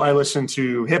techno. I listen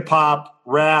to hip-hop,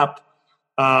 rap.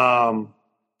 I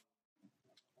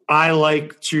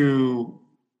like to,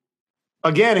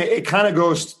 again, it kind of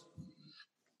goes,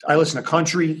 I listen to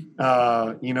country.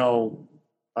 I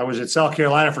was at South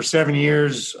Carolina for 7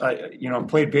 years. I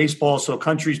played baseball, so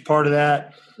country's part of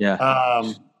that. Yeah.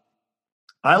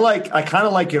 I kind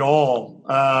of like it all.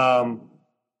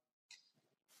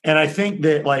 And I think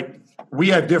that we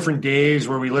have different days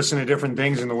where we listen to different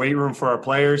things in the weight room for our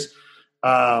players.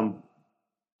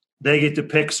 They get to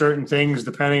pick certain things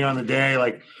depending on the day.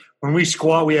 Like when we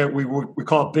squat, we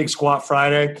call it Big Squat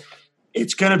Friday.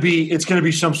 It's gonna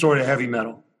be some sort of heavy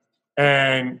metal,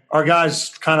 and our guys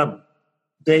kind of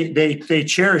they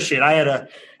cherish it. I had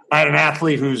an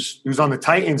athlete who's on the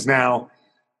Titans now.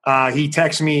 He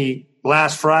texted me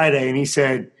last Friday and he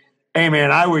said, "Hey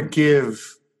man, I would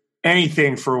give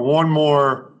anything for one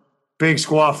more Big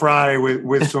Squat Friday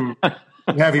with some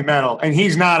heavy metal." And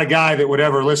he's not a guy that would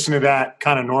ever listen to that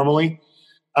kind of normally.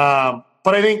 But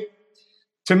I think,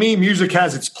 to me, music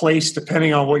has its place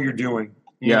depending on what you're doing.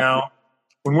 You know,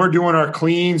 when we're doing our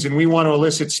cleans and we want to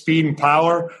elicit speed and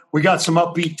power, we got some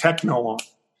upbeat techno on,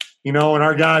 and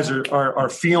our guys are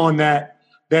feeling that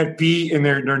beat, and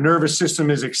their nervous system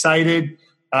is excited.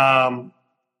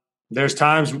 There's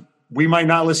times we might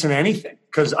not listen to anything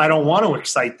because I don't want to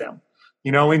excite them.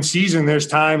 In season, there's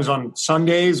times on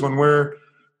Sundays when we're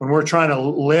trying to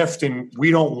lift and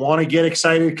we don't want to get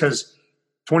excited because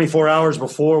 24 hours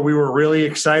before we were really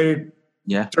excited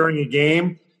during a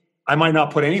game. I might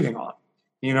not put anything on,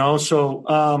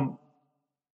 So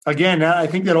again, I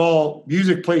think that all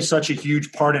music plays such a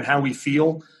huge part in how we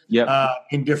feel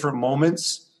in different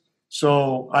moments.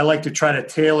 So I like to try to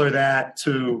tailor that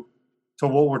to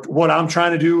what I'm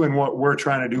trying to do and what we're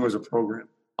trying to do as a program.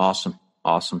 Awesome.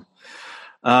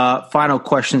 Final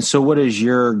question. So what is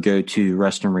your go-to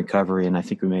rest and recovery? And I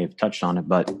think we may have touched on it,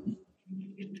 but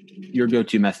your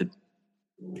go-to method?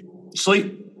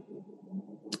 Sleep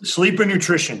and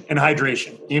nutrition and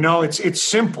hydration. It's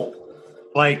simple.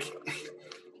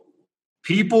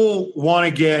 People want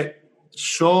to get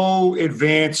so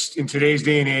advanced in today's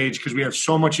day and age because we have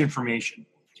so much information.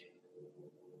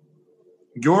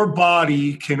 Your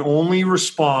body can only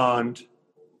respond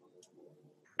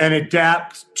and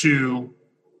adapt to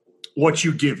what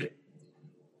you give it.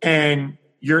 and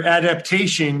your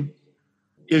adaptation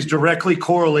is directly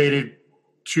correlated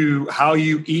to how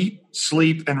you eat,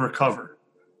 sleep, and recover.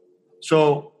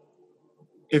 So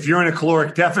if you're in a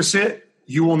caloric deficit,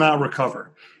 you will not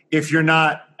recover. If you're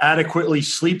not adequately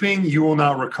sleeping, you will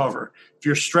not recover. If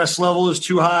your stress level is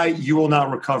too high, you will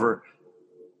not recover.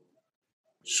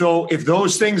 So if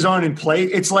those things aren't in play,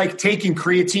 it's like taking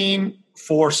creatine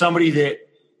for somebody that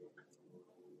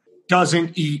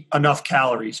doesn't eat enough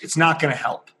calories. It's not going to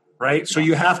help, right? So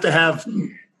you have to have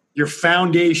your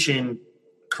foundation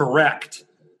correct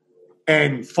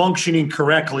and functioning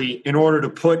correctly in order to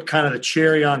put kind of the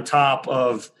cherry on top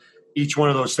of each one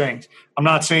of those things. I'm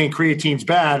not saying creatine's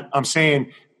bad. I'm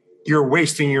saying you're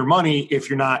wasting your money if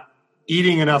you're not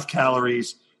eating enough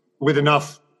calories with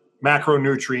enough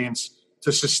macronutrients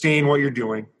to sustain what you're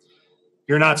doing.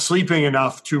 You're not sleeping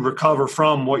enough to recover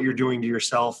from what you're doing to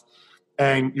yourself,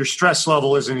 and your stress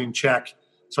level isn't in check.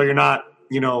 So you're not,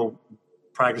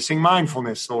 practicing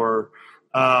mindfulness or,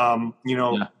 doing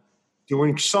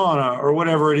sauna or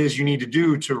whatever it is you need to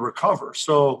do to recover.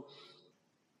 So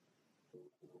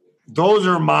those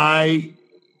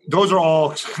are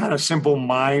all kind of simple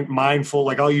mindful.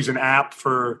 Like I'll use an app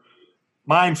for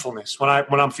mindfulness when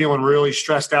I'm feeling really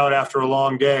stressed out after a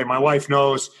long day. My wife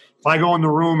knows if I go in the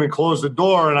room and close the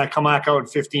door and I come back out in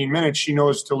 15 minutes, she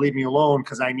knows to leave me alone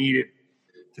because I need it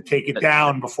to take it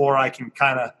down before I can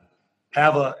kind of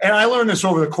have and I learned this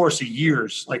over the course of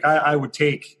years. Like I would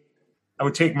take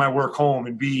my work home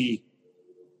and be,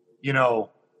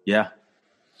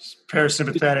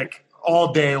 parasympathetic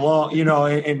all day long,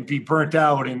 and be burnt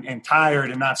out and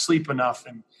tired and not sleep enough.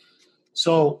 And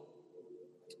so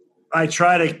I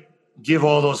try to give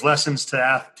all those lessons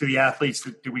to the athletes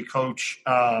that we coach,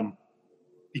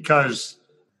 because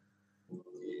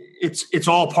it's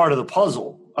all part of the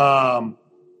puzzle.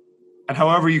 And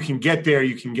however you can get there,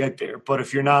 you can get there. But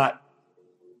if you're not,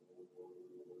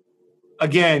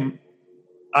 again,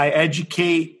 I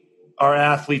educate our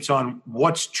athletes on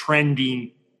what's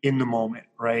trendy in the moment,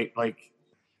 right? Like,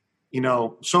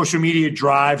 social media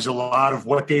drives a lot of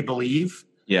what they believe,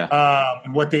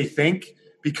 and what they think,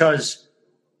 because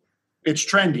it's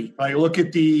trendy. Like, look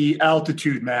at the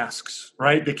altitude masks,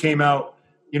 right? That came out,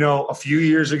 a few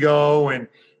years ago, and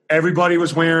everybody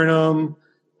was wearing them,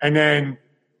 and then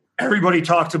everybody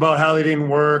talked about how they didn't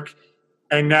work,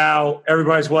 and now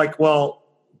everybody's like, well,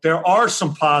 there are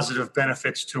some positive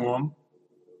benefits to them,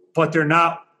 but they're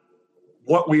not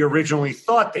what we originally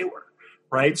thought they were,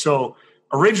 right? So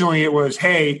originally it was,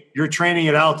 hey, you're training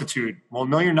at altitude. Well,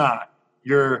 no, you're not.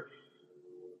 You're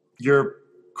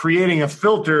creating a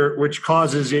filter which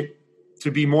causes it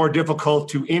to be more difficult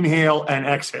to inhale and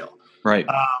exhale. Right.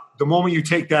 The moment you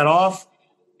take that off,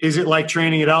 is it like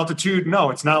training at altitude? No,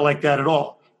 it's not like that at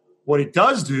all. What it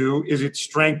does do is it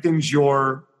strengthens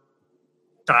your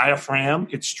diaphragm.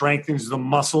 It strengthens the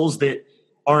muscles that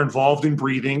are involved in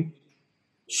breathing.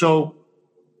 So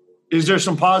is there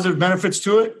some positive benefits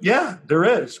to it? Yeah, there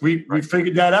is. We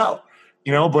figured that out,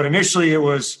 but initially it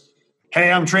was,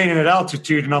 hey, I'm training at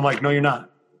altitude. And I'm like, no, you're not.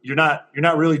 You're not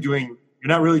really doing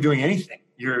anything.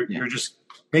 You're just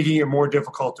making it more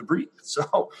difficult to breathe.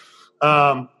 So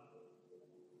I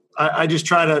just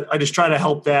try to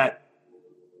help that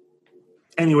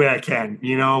any way I can,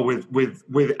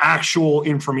 with actual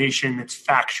information that's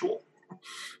factual,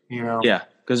 Yeah,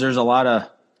 because there's a lot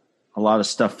of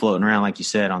stuff floating around, like you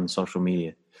said, on social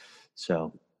media.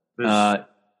 So,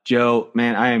 Joe,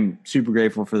 man, I am super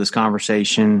grateful for this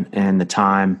conversation and the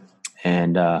time.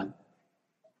 And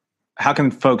how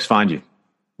can folks find you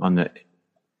on the?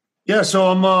 Yeah,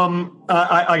 so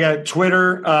I got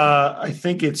Twitter. I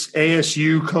think it's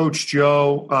ASU Coach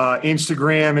Joe.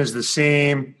 Instagram is the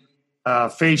same.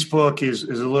 Facebook is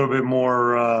a little bit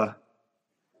more.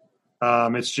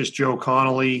 It's just Joe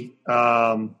Connolly.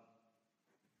 My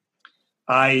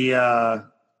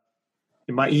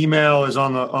email is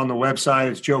on the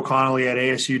website. It's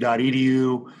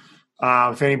joeconnolly@asu.edu.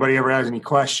 If anybody ever has any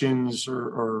questions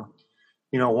or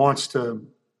wants to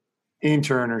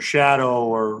intern or shadow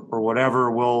or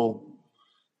whatever,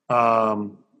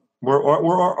 our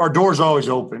door's always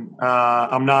open.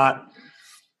 I'm not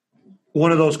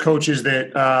one of those coaches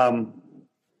that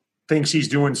thinks he's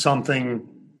doing something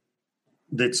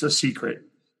that's a secret.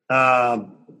 We're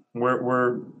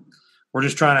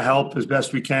just trying to help as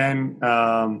best we can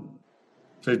for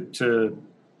the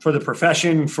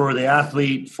profession, for the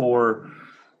athlete, for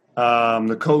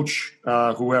the coach,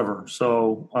 whoever.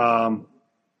 So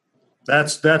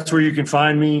that's where you can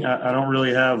find me. I don't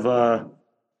really have an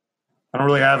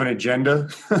agenda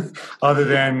other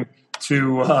than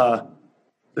to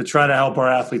try to help our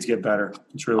athletes get better.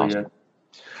 It's really awesome. it.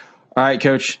 All right,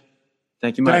 Coach.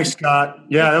 Thank you much. Thanks, Scott.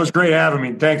 Yeah, that was great having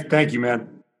me. Thank you, man.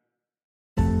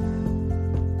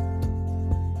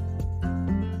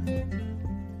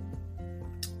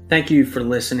 Thank you for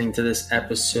listening to this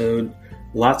episode.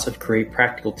 Lots of great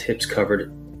practical tips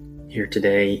covered here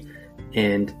today.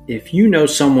 And if you know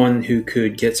someone who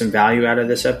could get some value out of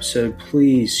this episode,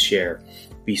 please share.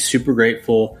 Be super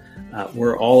grateful.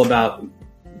 We're all about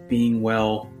being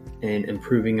well and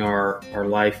improving our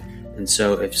life. And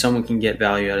so if someone can get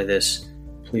value out of this,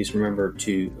 please remember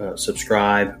to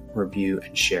subscribe, review,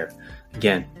 and share.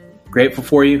 Again, grateful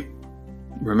for you.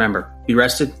 Remember, be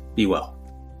rested, be well.